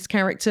Will Smith's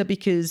character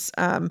because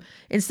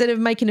instead of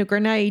making a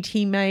grenade,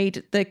 he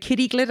made the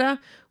kitty glitter,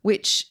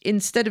 which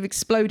instead of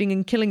exploding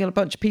and killing a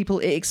bunch of people,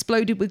 it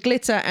exploded with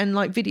glitter and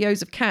like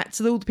videos of cats.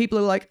 So all the people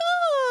are like,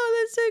 oh,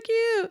 that's so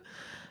cute.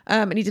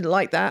 And he didn't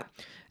like that.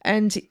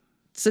 And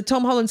so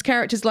Tom Holland's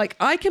character's like,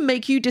 I can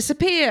make you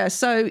disappear.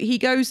 So he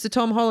goes to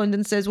Tom Holland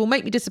and says, well,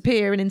 make me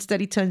disappear. And instead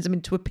he turns him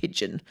into a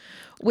pigeon,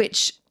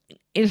 which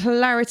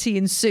hilarity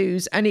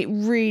ensues. And it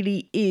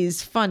really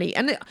is funny.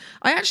 And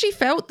I actually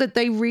felt that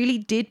they really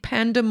did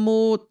pander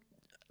more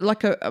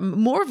like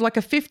more of like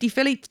a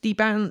 50-50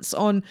 balance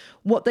on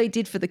what they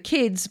did for the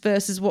kids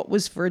versus what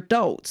was for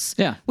adults.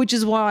 Yeah. Which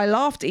is why I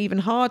laughed even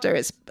harder.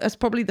 It's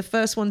probably the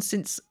first one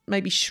since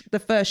maybe the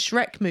first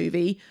Shrek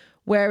movie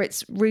where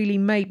it's really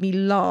made me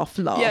laugh.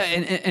 Yeah,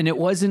 and it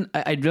wasn't...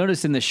 I've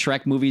noticed in the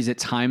Shrek movies at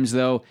times,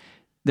 though,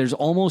 there's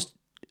almost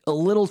a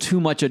little too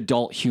much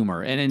adult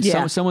humor. And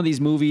in some of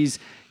these movies,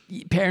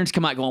 parents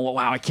come out going, well,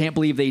 wow, I can't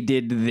believe they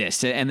did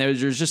this. And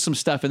there's just some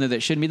stuff in there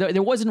that shouldn't be.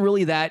 There wasn't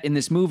really that in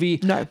this movie.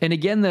 No. And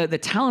again, the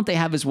talent they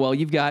have as well,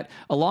 you've got,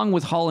 along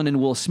with Holland and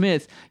Will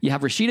Smith, you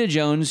have Rashida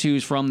Jones,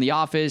 who's from The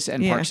Office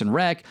and Parks and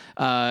Rec.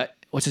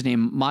 What's his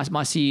name?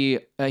 Masi.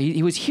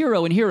 He was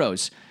Hero in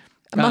Heroes.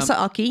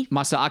 Masaaki,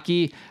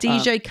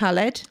 DJ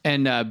Khaled,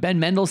 and Ben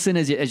Mendelsohn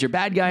as your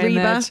bad guy in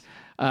that.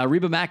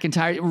 Reba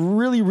McEntire,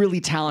 really, really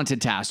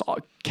talented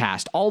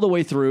cast all the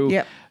way through.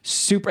 Yep.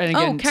 Super, and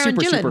again,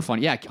 super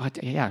fun. Yeah,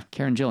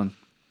 Karen Gillan.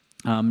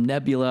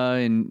 Nebula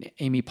and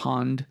Amy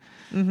Pond.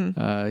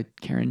 Mm-hmm.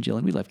 Karen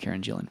Gillan. We love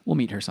Karen Gillan. We'll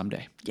meet her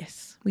someday.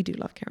 Yes, we do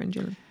love Karen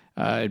Gillan.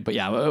 But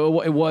yeah,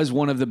 it was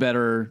one of the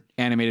better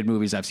animated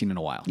movies I've seen in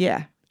a while.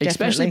 Yeah,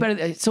 especially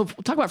better. So we'll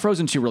talk about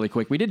Frozen 2 really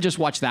quick. We did just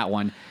watch that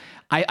one.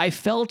 I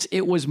felt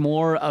it was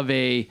more of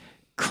a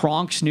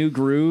Kronk's New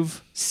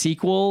Groove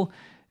sequel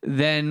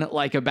than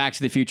like a Back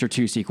to the Future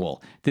 2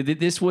 sequel.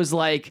 This was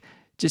like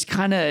just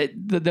kind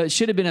of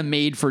should have been a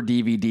made for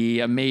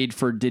DVD, a made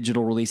for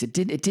digital release. It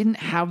didn't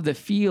have the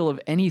feel of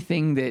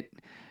anything that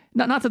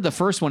not that the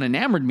first one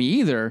enamored me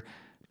either,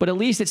 but at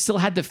least it still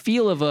had the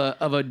feel of a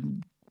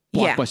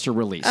blockbuster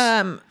release.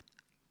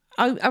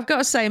 I've got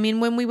to say, I mean,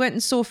 when we went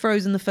and saw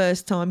Frozen the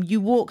first time,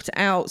 you walked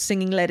out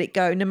singing Let It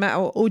Go, no matter,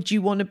 or Do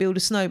You Want to Build a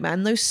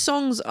Snowman? Those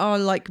songs are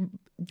like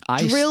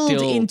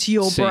drilled into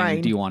your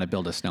brain. Do you want to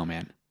build a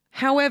snowman?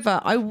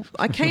 However,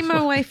 I came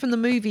away from the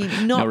movie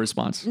no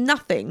response.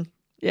 Nothing.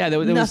 Yeah, there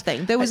was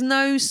nothing. There was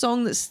no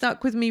song that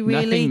stuck with me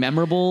really. Nothing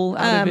memorable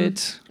out of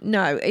it?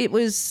 No, it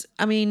was,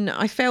 I mean,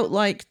 I felt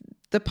like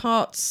the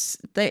parts,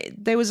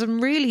 there was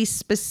some really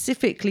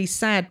specifically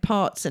sad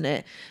parts in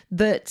it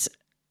that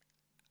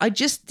I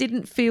just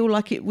didn't feel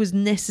like it was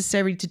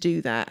necessary to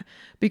do that,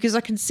 because I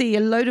can see a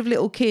load of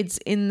little kids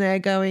in there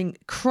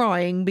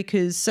crying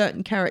because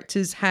certain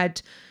characters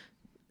had,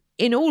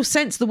 in all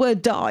sense, the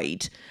word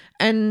died.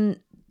 And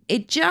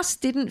it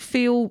just didn't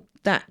feel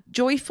that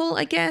joyful,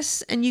 I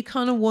guess, and you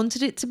kind of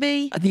wanted it to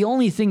be. The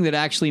only thing that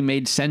actually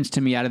made sense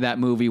to me out of that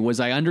movie was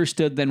I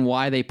understood then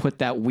why they put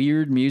that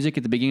weird music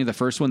at the beginning of the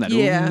first one, that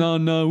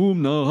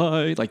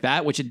like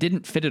that, which it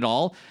didn't fit at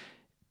all.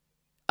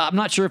 I'm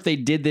not sure if they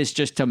did this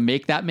just to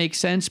make that make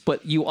sense,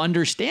 but you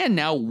understand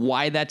now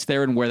why that's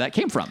there and where that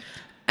came from.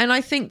 And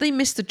I think they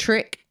missed a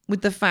trick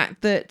with the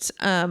fact that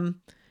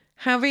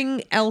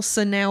having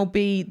Elsa now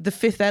be the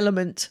fifth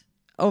element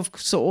of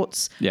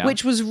sorts,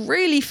 which was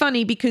really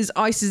funny because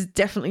ice is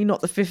definitely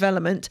not the fifth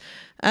element.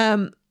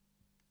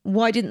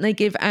 Why didn't they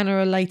give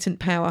Anna a latent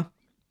power?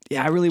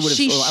 Yeah, I really would have.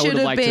 She should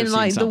have been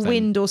like the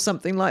wind or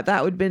something like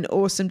that. Would have been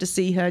awesome to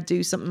see her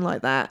do something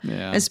like that.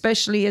 Yeah.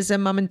 Especially as her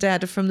mum and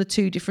dad are from the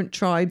two different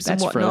tribes and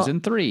whatnot. That's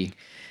Frozen 3.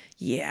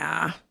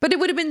 Yeah. But it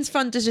would have been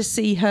fun to just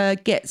see her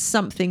get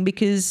something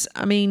because,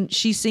 I mean,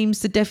 she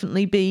seems to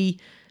definitely be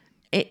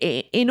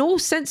in all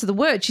sense of the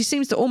word, she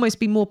seems to almost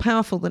be more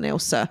powerful than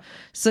Elsa.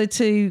 So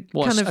to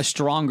kind of a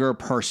stronger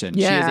person.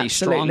 Yeah, she is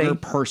a absolutely. stronger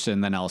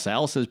person than Elsa.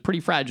 Elsa's pretty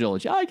fragile.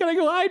 I gotta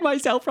go hide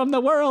myself from the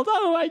world.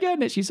 Oh my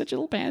goodness, she's such a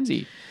little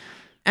pansy.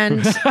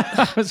 And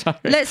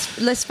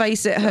let's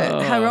face it,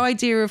 her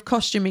idea of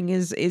costuming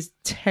is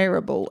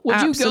terrible. Would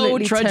Absolutely you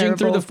go trudging terrible.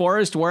 through the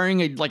forest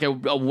wearing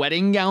a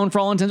wedding gown for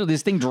all intents, with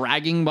this thing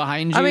dragging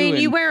behind you? I mean,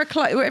 you wear a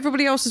cloak.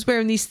 Everybody else is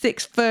wearing these thick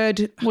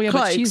furred But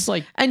cloaks. she's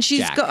like and she's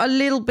Jack. got a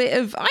little bit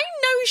of. I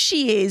know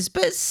she is,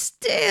 but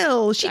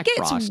still, she Jack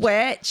gets Frost.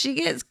 wet. She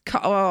gets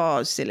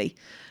oh, silly.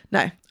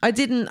 No, I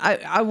didn't.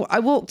 I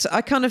walked.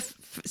 I kind of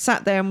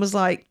sat there and was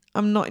like,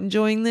 I'm not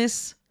enjoying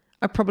this.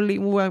 I probably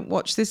won't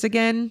watch this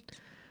again.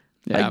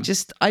 Yeah.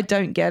 I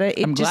don't get it.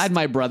 I'm glad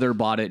my brother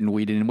bought it and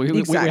we didn't. We have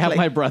Exactly.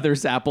 my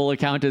brother's Apple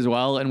account as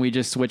well, and we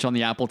just switch on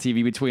the Apple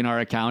TV between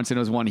our accounts, and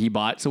it was one he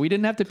bought, so we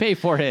didn't have to pay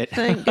for it.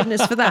 Thank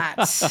goodness for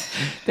that.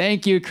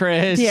 Thank you,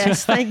 Chris.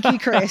 Yes, thank you,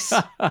 Chris.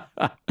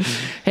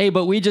 Hey,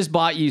 but we just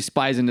bought you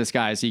Spies in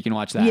Disguise, so you can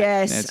watch that.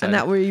 Yes, and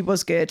that really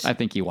was good. I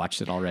think you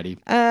watched it already.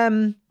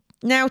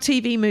 Now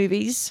TV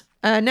movies.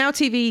 Now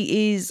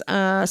TV is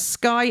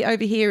Sky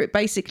over here. It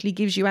basically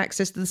gives you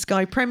access to the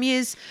Sky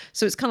premieres.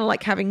 So it's kind of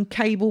like having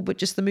cable, but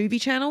just the movie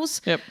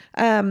channels. Yep.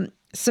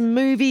 Some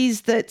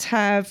movies that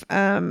have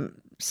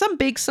some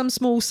big, some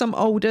small, some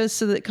older.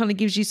 So that kind of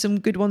gives you some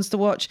good ones to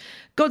watch.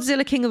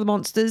 Godzilla King of the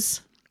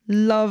Monsters.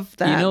 Love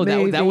that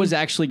movie. that was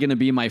actually going to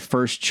be my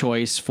first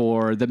choice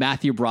for the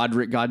Matthew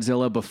Broderick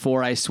Godzilla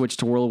before I switched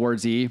to World War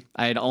Z.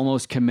 I had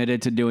almost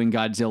committed to doing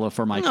Godzilla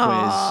for my quiz.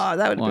 Oh,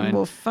 that would have been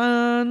more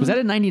fun. Was that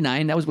a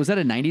 99? Was that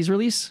a 90s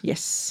release?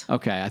 Yes.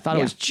 Okay, I thought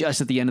it was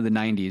just at the end of the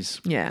 90s.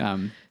 Yeah.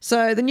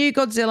 So the new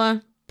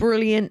Godzilla,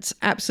 brilliant.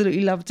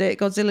 Absolutely loved it.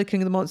 Godzilla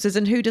King of the Monsters.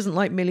 And who doesn't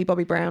like Millie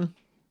Bobby Brown?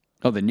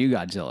 Oh, the new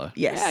Godzilla.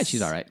 Yes. Yeah,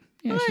 she's all right.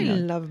 Yeah, I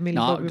love Millie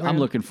Bobby Brown. I'm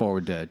looking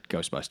forward to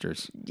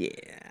Ghostbusters. Yeah.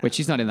 Wait,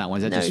 she's not in that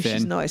one. Is that just Finn?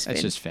 She's not as That's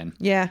Finn. just Finn.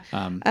 Yeah.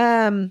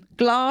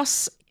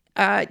 Glass.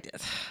 I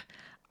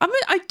mean,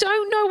 I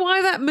don't know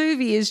why that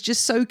movie is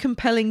just so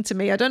compelling to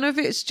me. I don't know if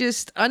it's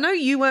just. I know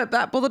you weren't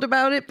that bothered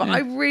about it, but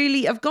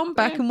I've gone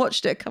back and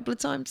watched it a couple of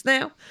times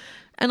now,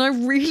 and I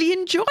really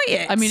enjoy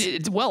it. I mean,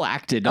 it's well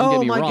acted. Don't get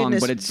me wrong,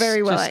 goodness, but it's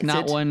very well just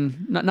not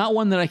acted. not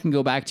one that I can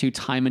go back to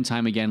time and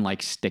time again.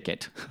 Like Stick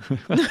It.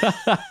 Do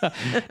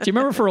you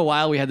remember for a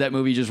while we had that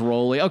movie just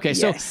rolling? Okay,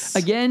 so Yes.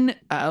 again,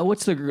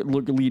 what's the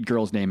lead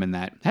girl's name in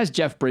that? It has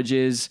Jeff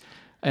Bridges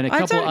and a I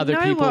couple don't other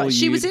know people. what.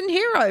 She was in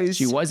Heroes.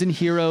 She was in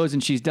Heroes,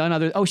 and she's done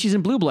other. Oh, she's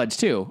in Blue Bloods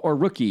too, or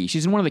Rookie.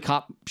 She's in one of the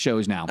cop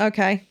shows now.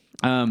 Okay.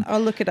 I'll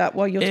look it up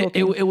while you're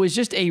talking. It was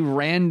just a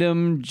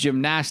random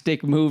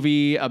gymnastic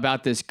movie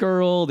about this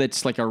girl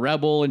that's like a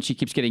rebel, and she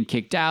keeps getting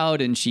kicked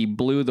out, and she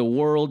blew the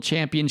world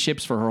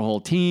championships for her whole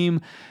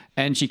team,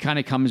 and she kind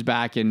of comes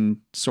back and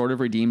sort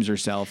of redeems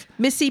herself.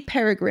 Missy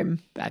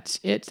Peregrine. That's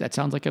it. That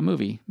sounds like a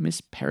movie.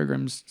 Miss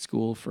Peregrine's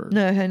School for...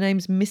 No, her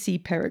name's Missy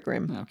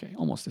Peregrine. Okay,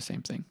 almost the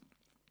same thing.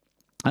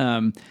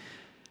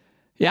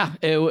 Yeah,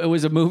 it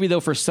was a movie,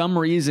 though, for some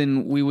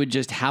reason, we would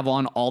just have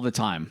on all the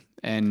time.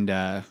 And...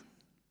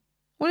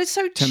 Well, it's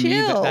so to chill.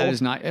 me, that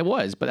is not. It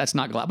was, but that's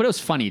not. But it was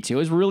funny too. It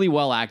was really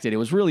well acted. It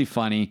was really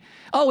funny.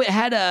 Oh, it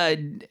had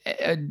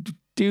a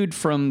dude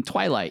from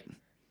Twilight.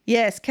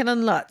 Yes,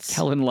 Kellen Lutz.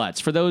 Kellen Lutz.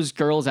 For those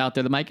girls out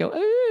there that might go,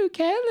 "Ooh,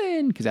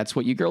 Kellen," because that's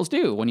what you girls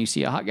do when you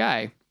see a hot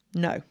guy.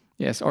 No.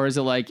 Yes, or is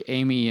it like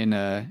Amy and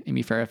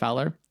Amy Farrah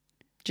Fowler?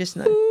 Just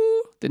no.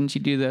 Ooh, didn't she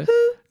do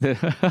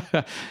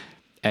the?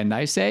 And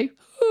I say,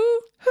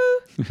 ooh.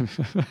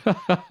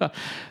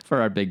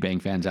 For our Big Bang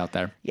fans out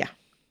there. Yeah.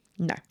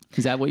 No.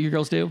 Is that what you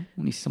girls do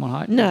when you see someone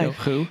hot? No. You go,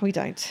 who? We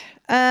don't.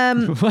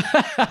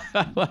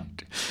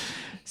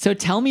 So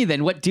tell me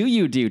then, what do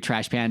you do,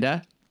 Trash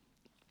Panda?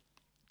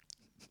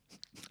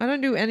 I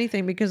don't do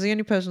anything because the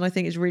only person I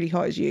think is really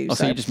hot is you. Oh,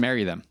 so you just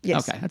marry them?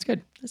 Yes. Okay, that's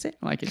good. That's it.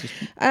 I like it.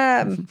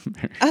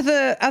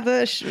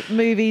 Other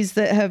movies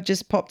that have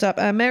just popped up.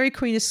 Mary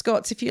Queen of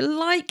Scots. If you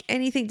like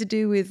anything to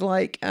do with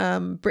like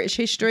British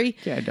history.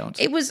 Yeah, I don't.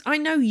 I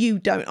know you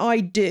don't. I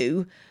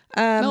do.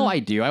 No, I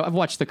do. I've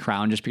watched The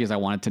Crown just because I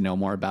wanted to know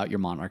more about your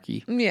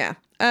monarchy. Yeah.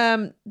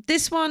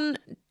 This one,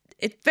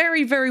 it's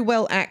very, very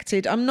well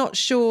acted. I'm not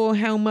sure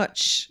how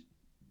much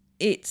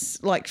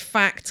it's like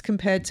fact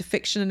compared to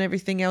fiction and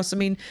everything else. I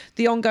mean,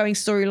 the ongoing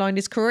storyline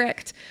is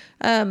correct.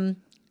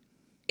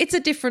 It's a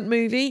different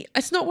movie.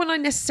 It's not one I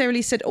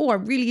necessarily said, oh, I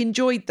really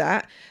enjoyed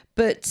that.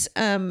 But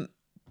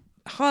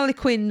Harley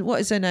Quinn, what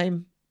is her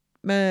name?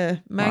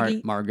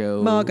 Maggie?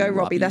 Margot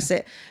Robbie, that's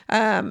it.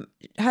 Her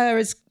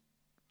as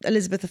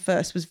Elizabeth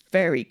I was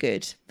very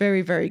good.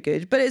 Very, very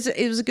good. But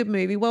it was a good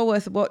movie. Well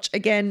worth a watch.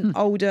 Again,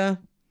 older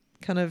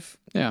kind of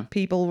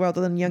people rather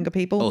than younger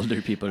people.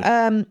 Older people.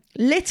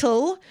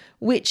 Little,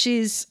 which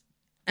is...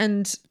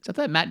 Is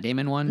that Matt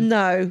Damon one?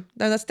 No,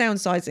 that's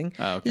Downsizing.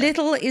 Oh, okay.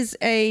 Little is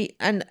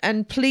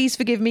and please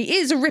forgive me,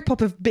 is a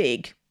rip-off of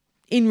Big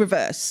in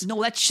reverse.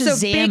 No, that's So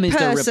Shazam big is the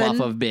person-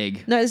 rip-off of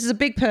Big. No, this is a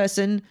big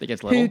person That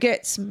gets little? who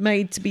gets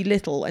made to be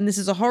little. And this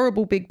is a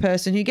horrible big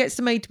person who gets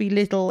made to be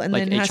little and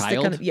Like then a has child?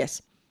 to kind of...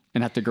 Yes.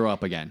 And have to grow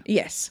up again.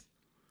 Yes.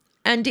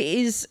 And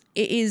it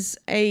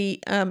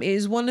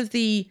is one of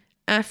the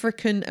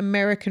African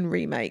American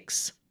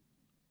remakes.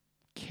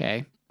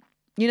 Okay.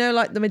 You know,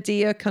 like the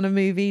Medea kind of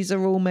movies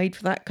are all made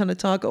for that kind of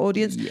target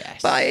audience.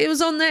 Yes. But it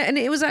was on there and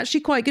it was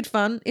actually quite good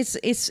fun.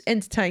 It's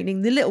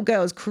entertaining. The little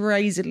girl's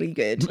crazily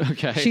good.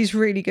 Okay. She's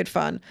really good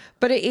fun.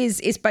 But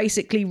it's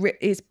basically,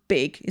 it's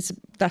big.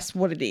 That's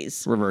what it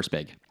is. Reverse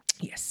big.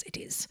 Yes, it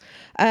is.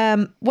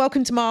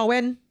 Welcome to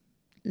Marwen.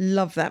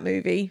 Love that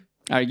movie.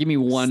 All right, give me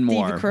one Steve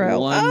more.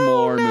 Carell. One Oh,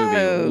 more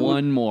no. movie.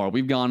 One more.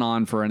 We've gone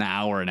on for an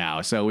hour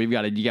now, so you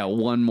got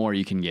one more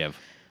you can give.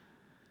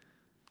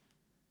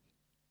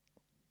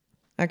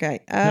 Okay.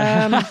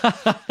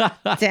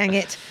 Dang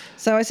it.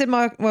 So I said,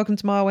 welcome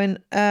to Marwen.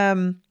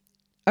 I'm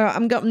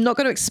not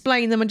going to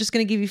explain them. I'm just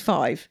going to give you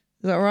 5. Is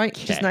that all right?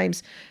 Just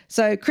names.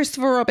 So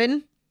Christopher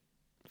Robin.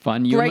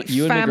 Fun. Great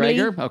Ewan family.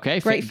 McGregor. Okay.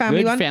 Great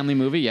family good one. family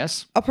movie,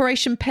 yes.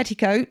 Operation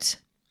Petticoat.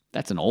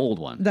 That's an old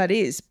one. That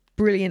is.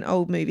 Brilliant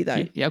old movie,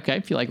 though. Yeah, okay.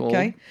 If you like old.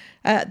 Okay.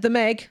 The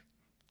Meg.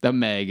 The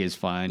Meg is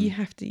fun. You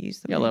have to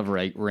use the Yeah, I Meg.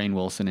 love Rainn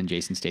Wilson and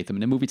Jason Statham.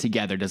 And a movie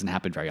together doesn't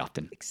happen very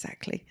often.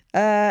 Exactly.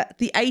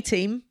 The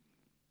A-Team.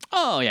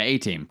 Oh, yeah,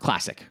 A-Team.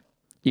 Classic.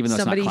 Even though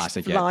Somebody it's not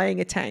classic yet.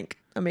 flying a tank.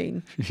 I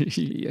mean,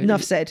 Yeah,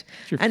 enough said.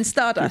 And You're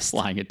Stardust.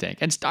 flying a tank.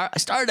 And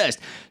Stardust.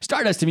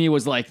 Stardust to me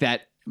was like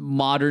that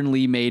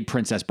modernly made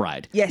Princess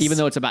Bride. Yes. Even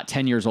though it's about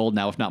 10 years old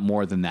now, if not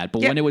more than that.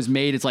 But when it was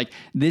made, it's like,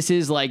 this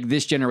is like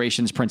this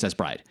generation's Princess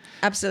Bride.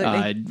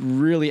 Absolutely.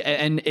 Really.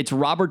 And it's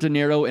Robert De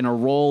Niro in a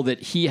role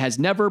that he has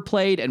never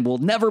played and will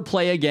never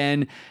play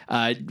again.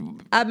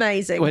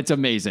 Amazing. It's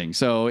amazing.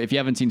 So if you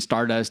haven't seen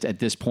Stardust at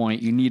this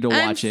point, you need to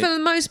watch and it. for the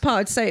most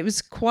part, I'd say it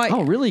was quite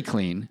Oh, really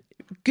clean.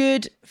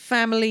 good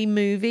family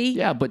movie.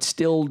 Yeah, but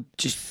still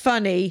just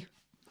Funny.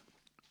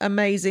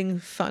 Amazing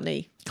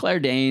funny. Claire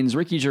Danes,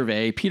 Ricky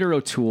Gervais, Peter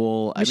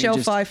O'Toole, Michelle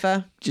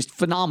Pfeiffer. just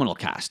phenomenal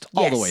cast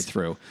all the Yes. way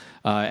through,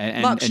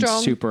 and Mark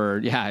Strong.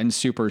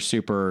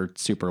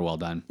 super well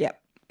done.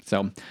 Yep.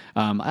 So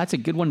that's a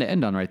good one to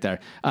end on right there.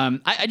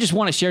 I just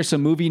want to share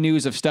some movie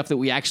news of stuff that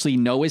we actually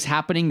know is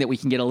happening that we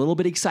can get a little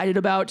bit excited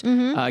about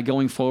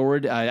going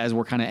forward as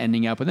we're kind of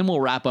ending up, and then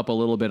we'll wrap up a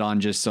little bit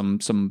on just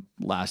some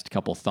last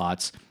couple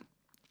thoughts.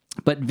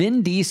 But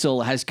Vin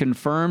Diesel has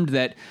confirmed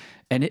that.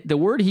 And the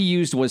word he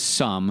used was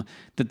some,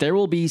 that there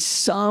will be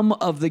some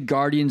of the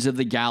Guardians of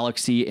the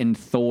Galaxy in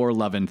Thor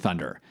Love and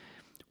Thunder,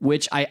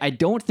 which I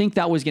don't think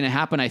that was going to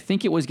happen. I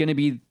think it was going to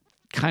be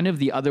kind of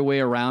the other way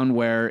around,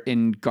 where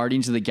in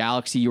Guardians of the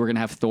Galaxy, you were going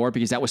to have Thor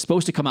because that was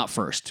supposed to come out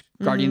first.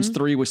 Guardians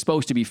 3 was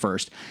supposed to be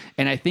first.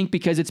 And I think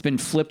because it's been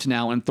flipped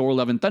now and Thor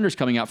Love and Thunder's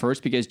coming out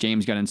first because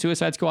James Gunn and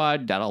Suicide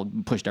Squad, that all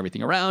pushed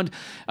everything around.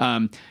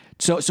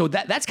 So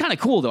that's kind of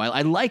cool, though.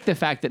 I like the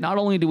fact that not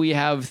only do we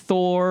have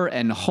Thor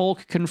and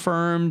Hulk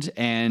confirmed,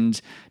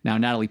 and now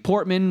Natalie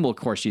Portman, well, of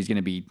course, she's going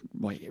to be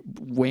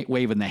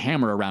waving the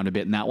hammer around a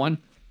bit in that one.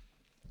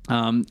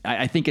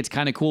 I think it's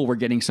kind of cool we're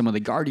getting some of the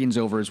Guardians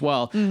over as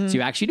well. So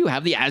you actually do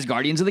have the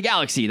Asgardians of the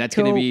Galaxy. That's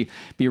going to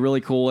be really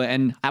cool.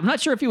 And I'm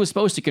not sure if he was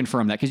supposed to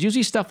confirm that, because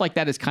usually stuff like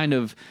that is kind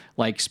of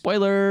like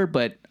spoiler,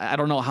 but I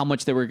don't know how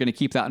much they were going to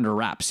keep that under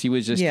wraps. He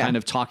was just kind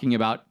of talking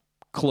about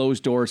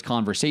closed doors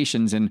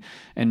conversations, and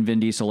Vin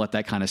Diesel let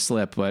that kind of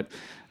slip. But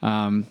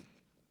no,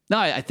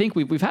 I think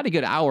we've had a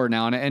good hour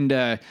now, and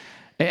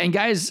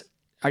guys,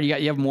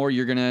 you have more?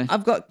 You're gonna?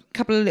 I've got a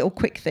couple of little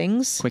quick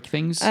things. So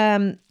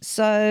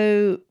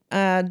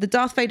the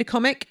Darth Vader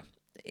comic,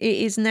 it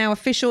is now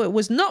official. It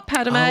was not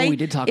Padme. Oh, we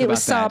did talk about that. It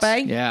was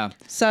Sabe. Yeah.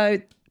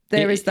 So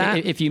there is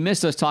that. If you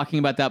missed us talking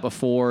about that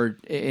before,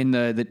 in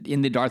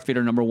the Darth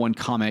Vader #1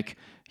 comic,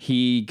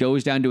 he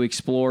goes down to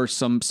explore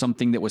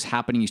something that was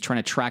happening. He's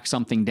trying to track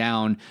something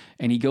down,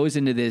 and he goes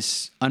into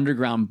this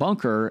underground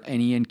bunker,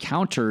 and he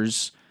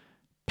encounters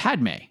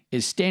Padme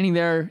is standing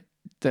there.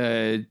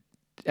 The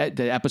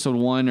episode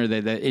 1 or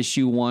the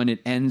issue 1,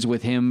 it ends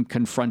with him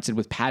confronted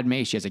with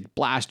Padme. She has a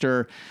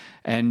blaster,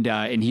 and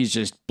he's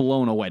just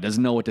blown away,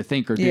 doesn't know what to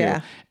think or do.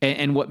 Yeah.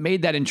 And what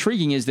made that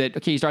intriguing is that,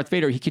 okay, he's Darth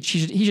Vader. He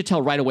should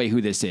tell right away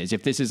who this is.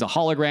 If this is a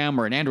hologram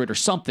or an android or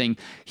something,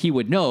 he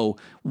would know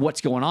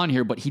what's going on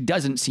here, but he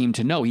doesn't seem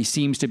to know. He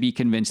seems to be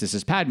convinced this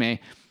is Padme.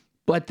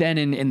 But then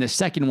in the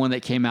second one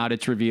that came out,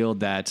 it's revealed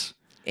that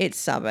it's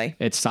Sabe.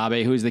 It's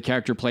Sabe, who's the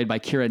character played by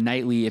Keira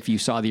Knightley, if you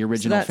saw the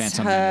original So that's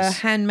Phantom her Menace.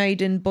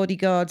 handmaiden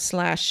bodyguard /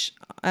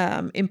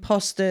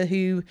 imposter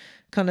who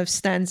kind of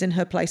stands in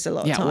her place a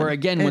lot of time. Where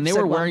again, when they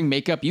were wearing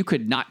makekeup, you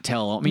could not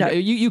tell. I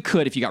mean, you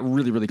could if you got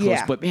really, really close.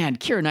 Yeah. But man,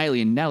 Keira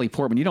Knightley and Natalie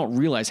Portman, you don't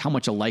realize how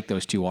much alike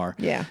those two are.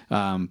 Yeah.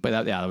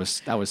 But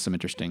that was some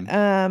interesting.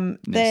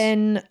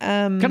 Then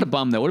kind of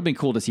bummed though. Would have been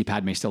cool to see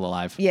Padme still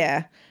alive.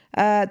 Yeah.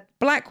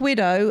 Black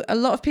Widow, a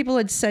lot of people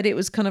had said it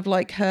was kind of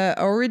like her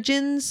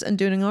origins and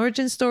doing an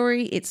origin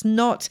story. It's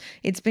not.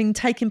 It's been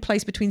taking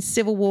place between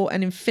Civil War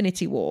and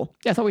Infinity War.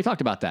 Yeah, I thought we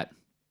talked about that.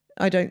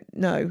 I don't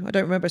know. I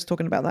don't remember us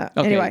talking about that.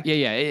 Okay. Anyway.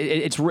 Yeah.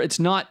 It's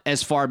not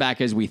as far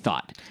back as we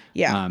thought.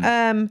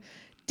 Yeah.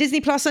 Disney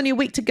Plus, only a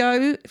week to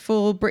go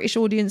for British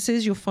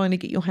audiences. You'll finally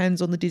get your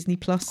hands on the Disney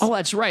Plus. Oh,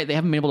 that's right. They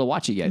haven't been able to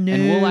watch it yet. No.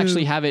 And we'll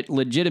actually have it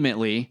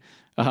legitimately,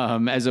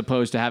 as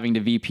opposed to having to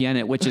VPN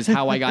it, which is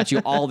how I got you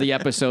all the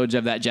episodes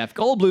of that Jeff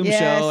Goldblum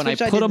show. And I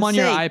put them on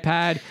your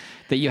iPad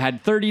that you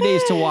had 30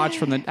 days to watch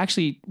from the...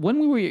 Actually, when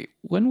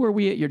were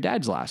we at your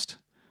dad's last?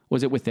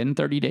 Was it within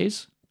 30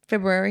 days?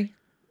 February.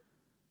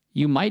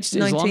 You might,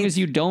 as long as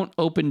you don't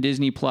open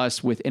Disney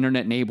Plus with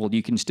internet enabled,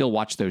 you can still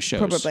watch those shows.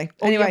 Probably.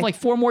 Oh, anyway. you have like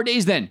 4 more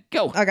days then.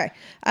 Go. Okay.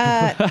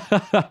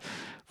 4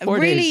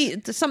 really,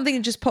 days. something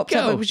that just popped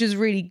up, which is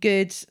really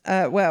good.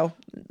 Well,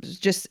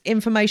 just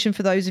information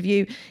for those of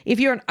you.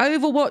 If you're an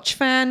Overwatch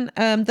fan,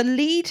 the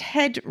lead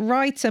head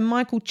writer,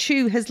 Michael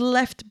Chu, has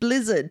left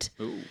Blizzard.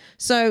 Ooh.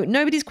 So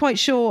nobody's quite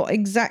sure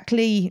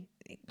exactly.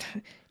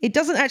 It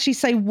doesn't actually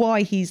say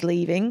why he's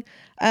leaving.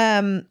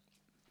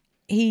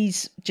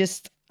 He's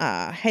just...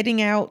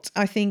 heading out.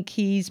 I think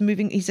he's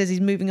moving. He says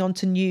he's moving on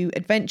to new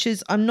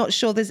adventures. I'm not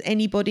sure there's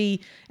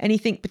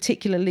anything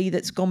particularly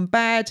that's gone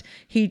bad.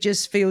 He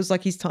just feels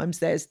like his time's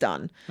there's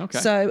done. Okay.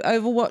 So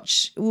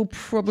Overwatch will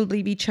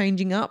probably be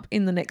changing up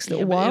in the next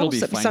little while. It'll be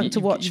so fun. Something to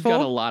watch you've for. You've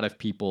got a lot of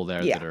people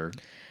there that are.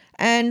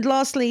 And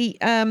lastly,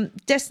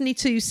 Destiny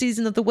 2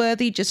 Season of the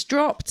Worthy just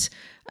dropped.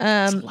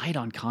 It's light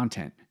on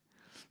content.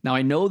 Now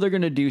I know they're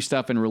going to do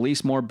stuff and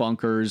release more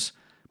bunkers,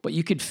 but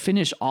you could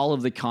finish all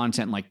of the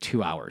content in like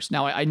 2 hours.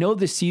 Now, I know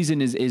this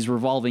season is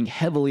revolving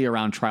heavily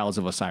around Trials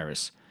of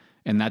Osiris,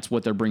 and that's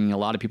what they're bringing a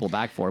lot of people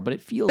back for, but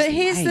it feels But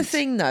here's the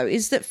thing, though,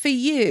 is that for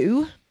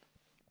you,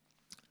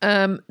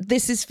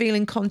 this is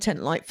feeling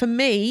content light. For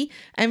me,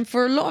 and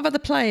for a lot of other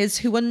players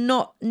who are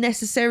not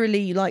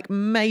necessarily like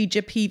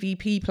major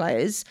PvP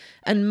players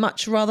and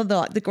much rather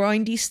like the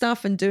grindy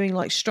stuff and doing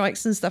like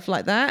strikes and stuff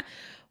like that,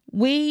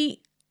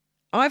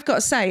 I've got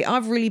to say,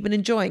 I've really been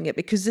enjoying it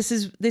because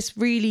this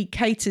really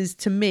caters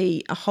to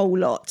me a whole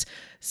lot.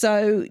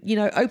 So,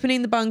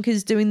 opening the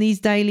bunkers, doing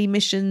these daily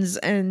missions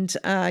and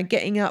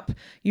getting up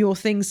your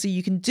things so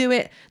you can do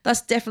it,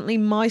 that's definitely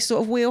my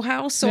sort of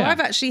wheelhouse. So I've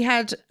actually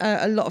had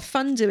a lot of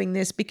fun doing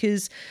this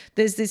because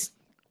there's this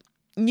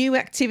new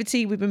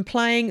activity we've been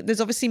playing.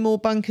 There's obviously more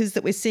bunkers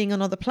that we're seeing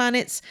on other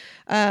planets.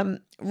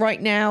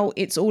 Right now,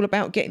 it's all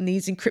about getting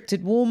these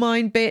encrypted war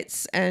mine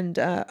bits and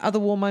other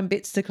war mine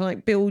bits to kind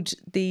of build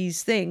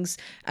these things.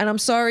 And I'm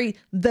sorry,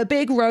 the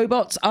big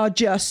robots are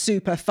just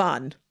super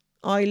fun.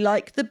 I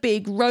like the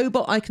big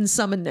robot I can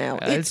summon now.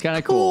 It's kind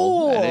of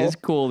cool. It is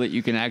cool that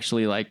you can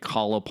actually like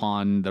call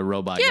upon the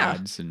robot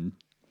gods and...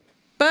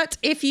 But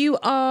if you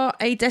are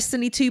a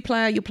Destiny 2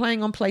 player, you're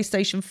playing on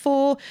PlayStation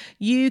 4,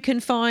 you can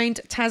find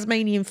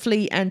Tasmanian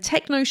Flea and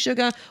Techno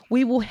Sugar.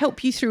 We will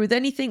help you through with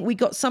anything. We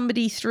got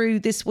somebody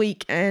through this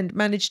week and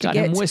managed to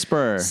get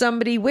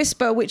somebody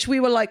Whisper, which we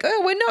were like,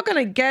 oh, we're not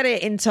going to get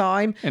it in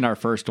time. In our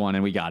first one,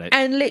 and we got it.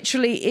 And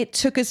literally, it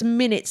took us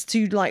minutes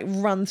to like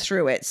run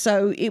through it.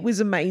 So it was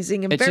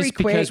amazing and it's very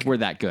quick. It's just because we're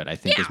that good, I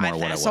think, is more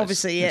what it was.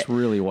 Obviously it's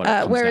really what it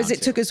comes whereas down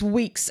it took us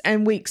weeks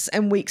and weeks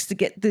and weeks to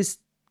get this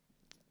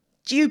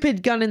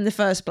stupid gun in the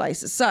first place.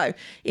 So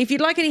if you'd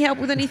like any help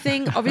with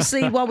anything,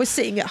 obviously while we're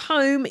sitting at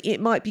home,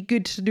 it might be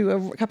good to do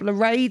a couple of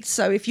raids.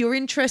 So if you're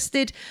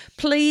interested,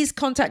 please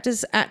contact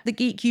us at the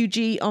Geek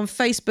UG on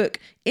Facebook,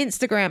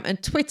 Instagram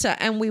and Twitter,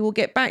 and we will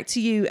get back to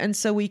you and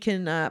so we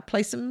can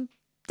play some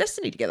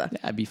Destiny together. Yeah,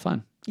 it'd be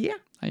fun. Yeah,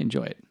 I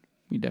enjoy it.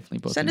 We definitely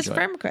both send us a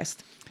friend it.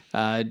 request.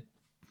 Yeah,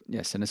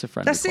 send us a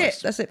friend request. That's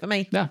it. That's it for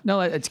me. No,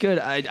 it's good.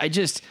 I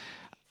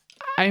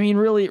mean,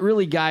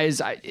 really,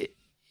 guys,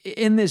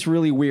 in this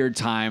really weird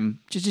time,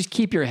 just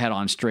keep your head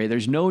on straight.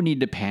 There's no need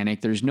to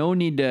panic. There's no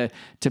need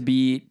to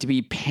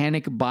be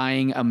panic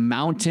buying a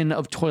mountain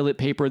of toilet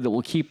paper that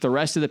will keep the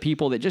rest of the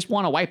people that just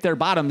want to wipe their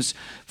bottoms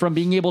from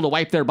being able to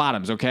wipe their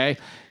bottoms, okay?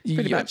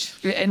 Pretty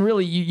much. And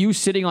really, you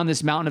sitting on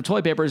this mountain of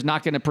toilet paper is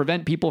not going to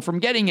prevent people from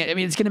getting it. I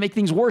mean, it's going to make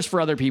things worse for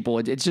other people.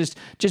 It's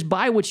just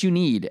buy what you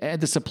need.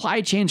 The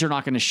supply chains are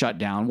not going to shut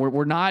down.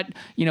 We're not,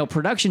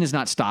 production is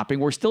not stopping.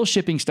 We're still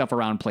shipping stuff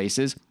around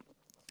places.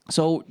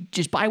 So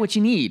just buy what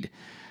you need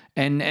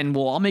and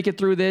we'll all make it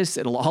through this.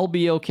 It'll all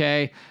be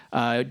okay.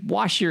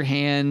 Wash your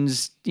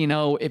hands.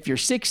 If you're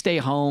sick, stay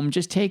home.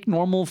 Just take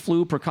normal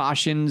flu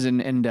precautions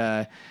and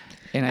I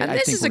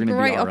this think is a we're gonna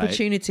great be all right.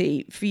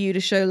 opportunity for you to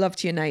show love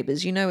to your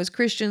neighbors. As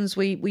Christians,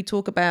 we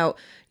talk about,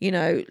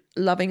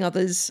 loving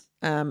others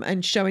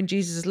and showing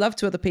Jesus' love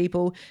to other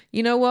people.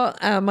 You know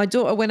what? My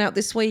daughter went out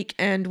this week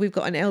and we've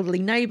got an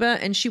elderly neighbor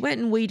and she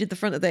went and weeded the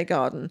front of their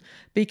garden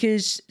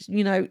because,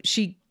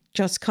 she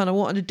just kind of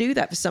wanted to do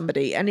that for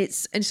somebody. And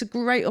it's a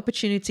great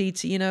opportunity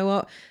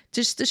to,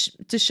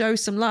 just to show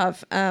some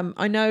love.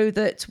 I know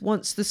that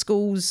once the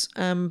schools,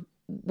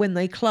 when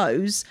they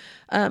close,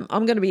 I'm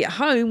going to be at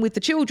home with the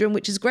children,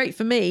 which is great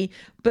for me.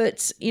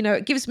 But,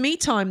 it gives me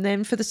time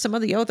then for some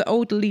of the other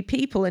elderly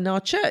people in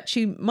our church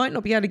who might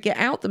not be able to get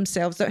out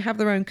themselves, don't have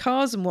their own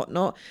cars and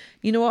whatnot.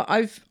 You know what?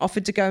 I've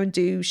offered to go and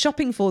do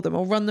shopping for them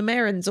or run them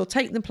errands or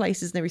take them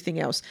places and everything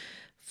else.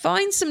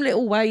 Find some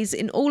little ways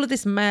in all of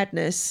this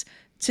madness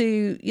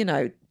to,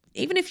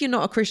 even if you're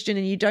not a Christian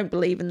and you don't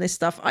believe in this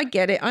stuff, I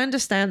get it. I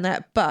understand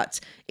that. But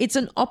it's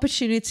an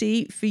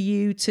opportunity for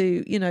you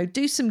to,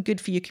 do some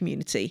good for your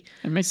community.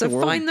 It makes the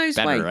world find those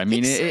better. ways. I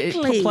mean,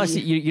 Exactly. plus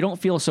you don't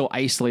feel so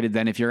isolated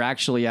then if you're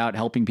actually out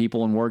helping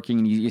people and working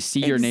and you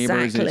see your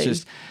neighbors. And it's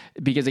just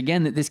because,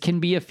 again, this can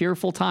be a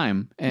fearful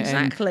time. And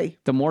Exactly.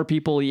 the more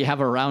people you have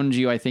around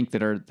you, I think,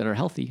 that are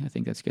healthy, I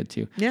think that's good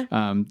too. Yeah.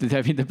 I mean,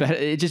 the better,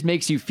 it just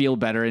makes you feel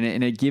better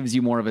and it gives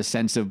you more of a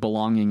sense of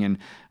belonging.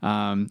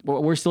 And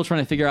we're still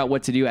trying to figure out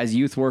what to do as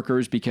youth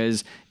workers,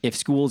 because if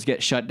schools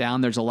get shut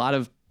down, there's a lot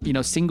of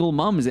single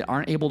moms that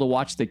aren't able to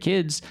watch the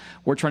kids.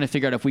 We're trying to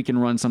figure out if we can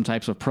run some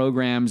types of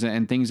programs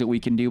and things that we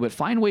can do, but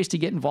find ways to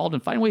get involved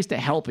and find ways to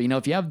help.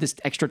 If you have this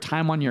extra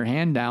time on your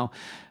hand now,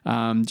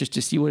 just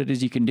to see what it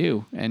is you can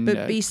do.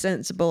 But be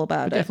sensible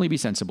about it. Definitely be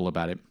sensible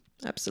about it.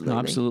 Absolutely. No,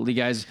 absolutely,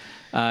 guys.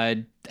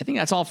 I think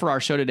that's all for our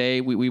show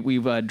today.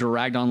 We've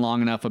dragged on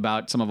long enough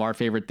about some of our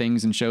favorite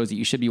things and shows that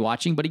you should be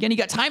watching. But again, you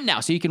got time now,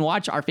 so you can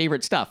watch our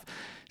favorite stuff.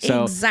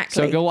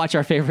 Exactly. So go watch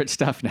our favorite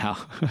stuff now.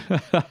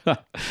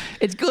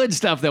 It's good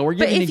stuff, though. We're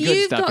giving you good stuff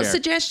here. But if you've got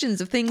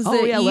suggestions of things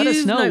that let us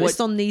you've know noticed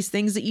on these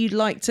things that you'd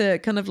like to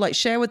kind of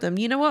share with them,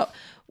 you know what?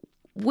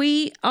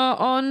 We are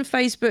on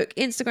Facebook,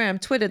 Instagram,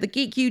 Twitter, the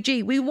Geek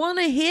UG. We want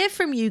to hear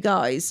from you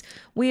guys.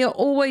 We are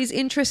always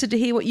interested to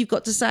hear what you've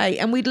got to say.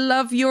 And we'd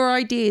love your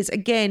ideas,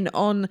 again,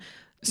 on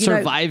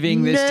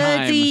surviving this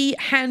time. Nerdy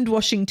hand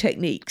washing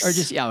techniques. Or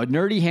just,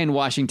 nerdy hand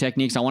washing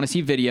techniques. I want to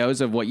see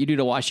videos of what you do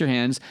to wash your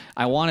hands.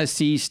 I want to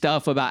see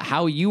stuff about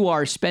how you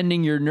are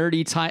spending your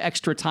nerdy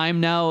extra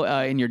time now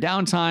in your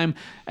downtime.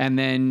 And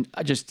then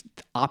just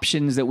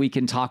options that we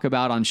can talk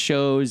about on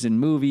shows and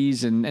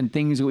movies and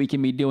things that we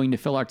can be doing to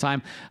fill our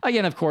time.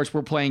 Again, of course,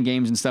 we're playing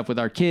games and stuff with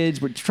our kids.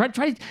 We're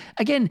try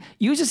again,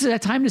 use this as a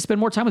time to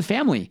spend more time with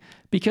family,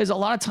 because a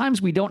lot of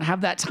times we don't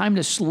have that time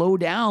to slow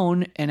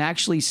down and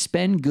actually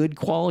spend good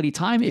quality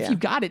time. If you've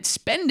got it,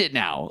 spend it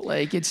now.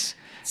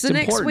 So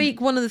next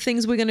week, one of the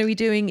things we're going to be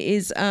doing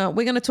is we're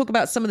going to talk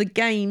about some of the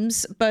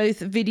games, both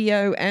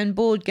video and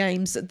board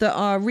games, that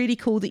are really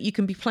cool that you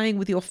can be playing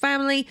with your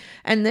family,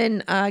 and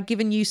then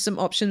giving you some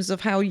options of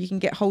how you can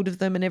get hold of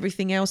them and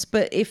everything else.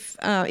 But if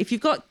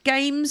you've got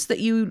games that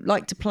you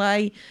like to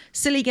play,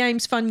 silly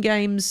games, fun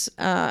games,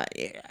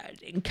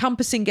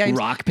 encompassing games,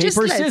 rock,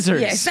 paper,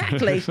 scissors. Yeah,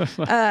 exactly.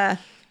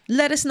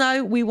 Let us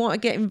know. We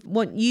want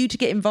you to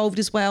get involved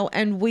as well.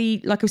 And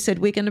like I said,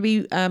 we're going to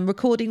be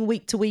recording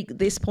week to week at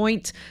this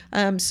point.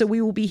 So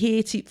we will be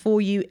here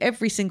for you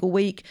every single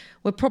week.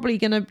 We're probably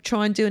going to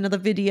try and do another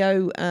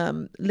video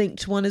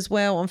linked one as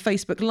well on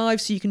Facebook Live,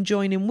 so you can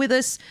join in with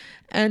us.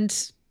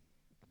 And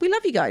we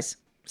love you guys.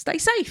 Stay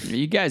safe.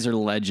 You guys are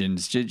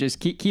legends.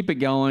 Just keep it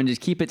going.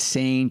 Just keep it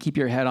sane. Keep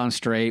your head on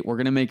straight. We're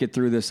going to make it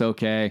through this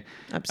okay.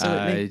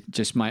 Absolutely.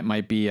 Just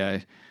might be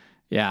a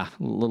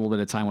little bit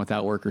of time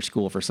without work or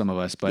school for some of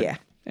us. But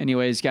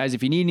anyways, guys,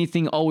 if you need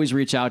anything, always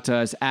reach out to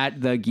us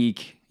at the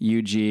Geek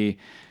UG,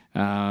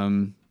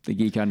 the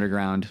Geek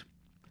Underground.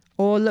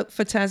 Or look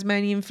for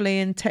Tasmanian Flea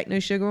and Techno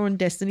Sugar on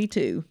Destiny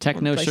 2.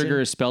 Techno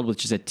Sugar is spelled with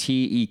just a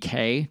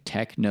T-E-K,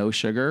 Techno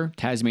Sugar.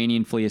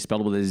 Tasmanian Flea is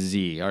spelled with a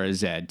Z or a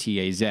Z,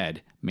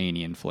 T-A-Z,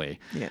 Manian Flea.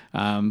 Yeah.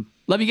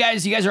 Love you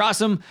guys. You guys are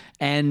awesome.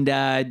 And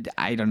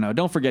I don't know.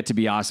 Don't forget to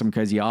be awesome,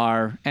 because you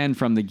are. And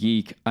from the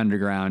Geek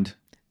Underground,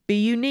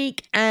 be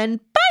unique, and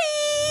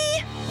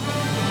bye!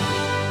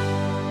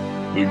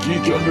 The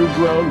Geek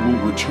Underground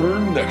will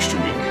return next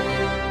week.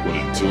 But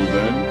until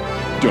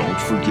then,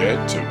 don't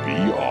forget to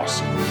be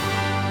awesome.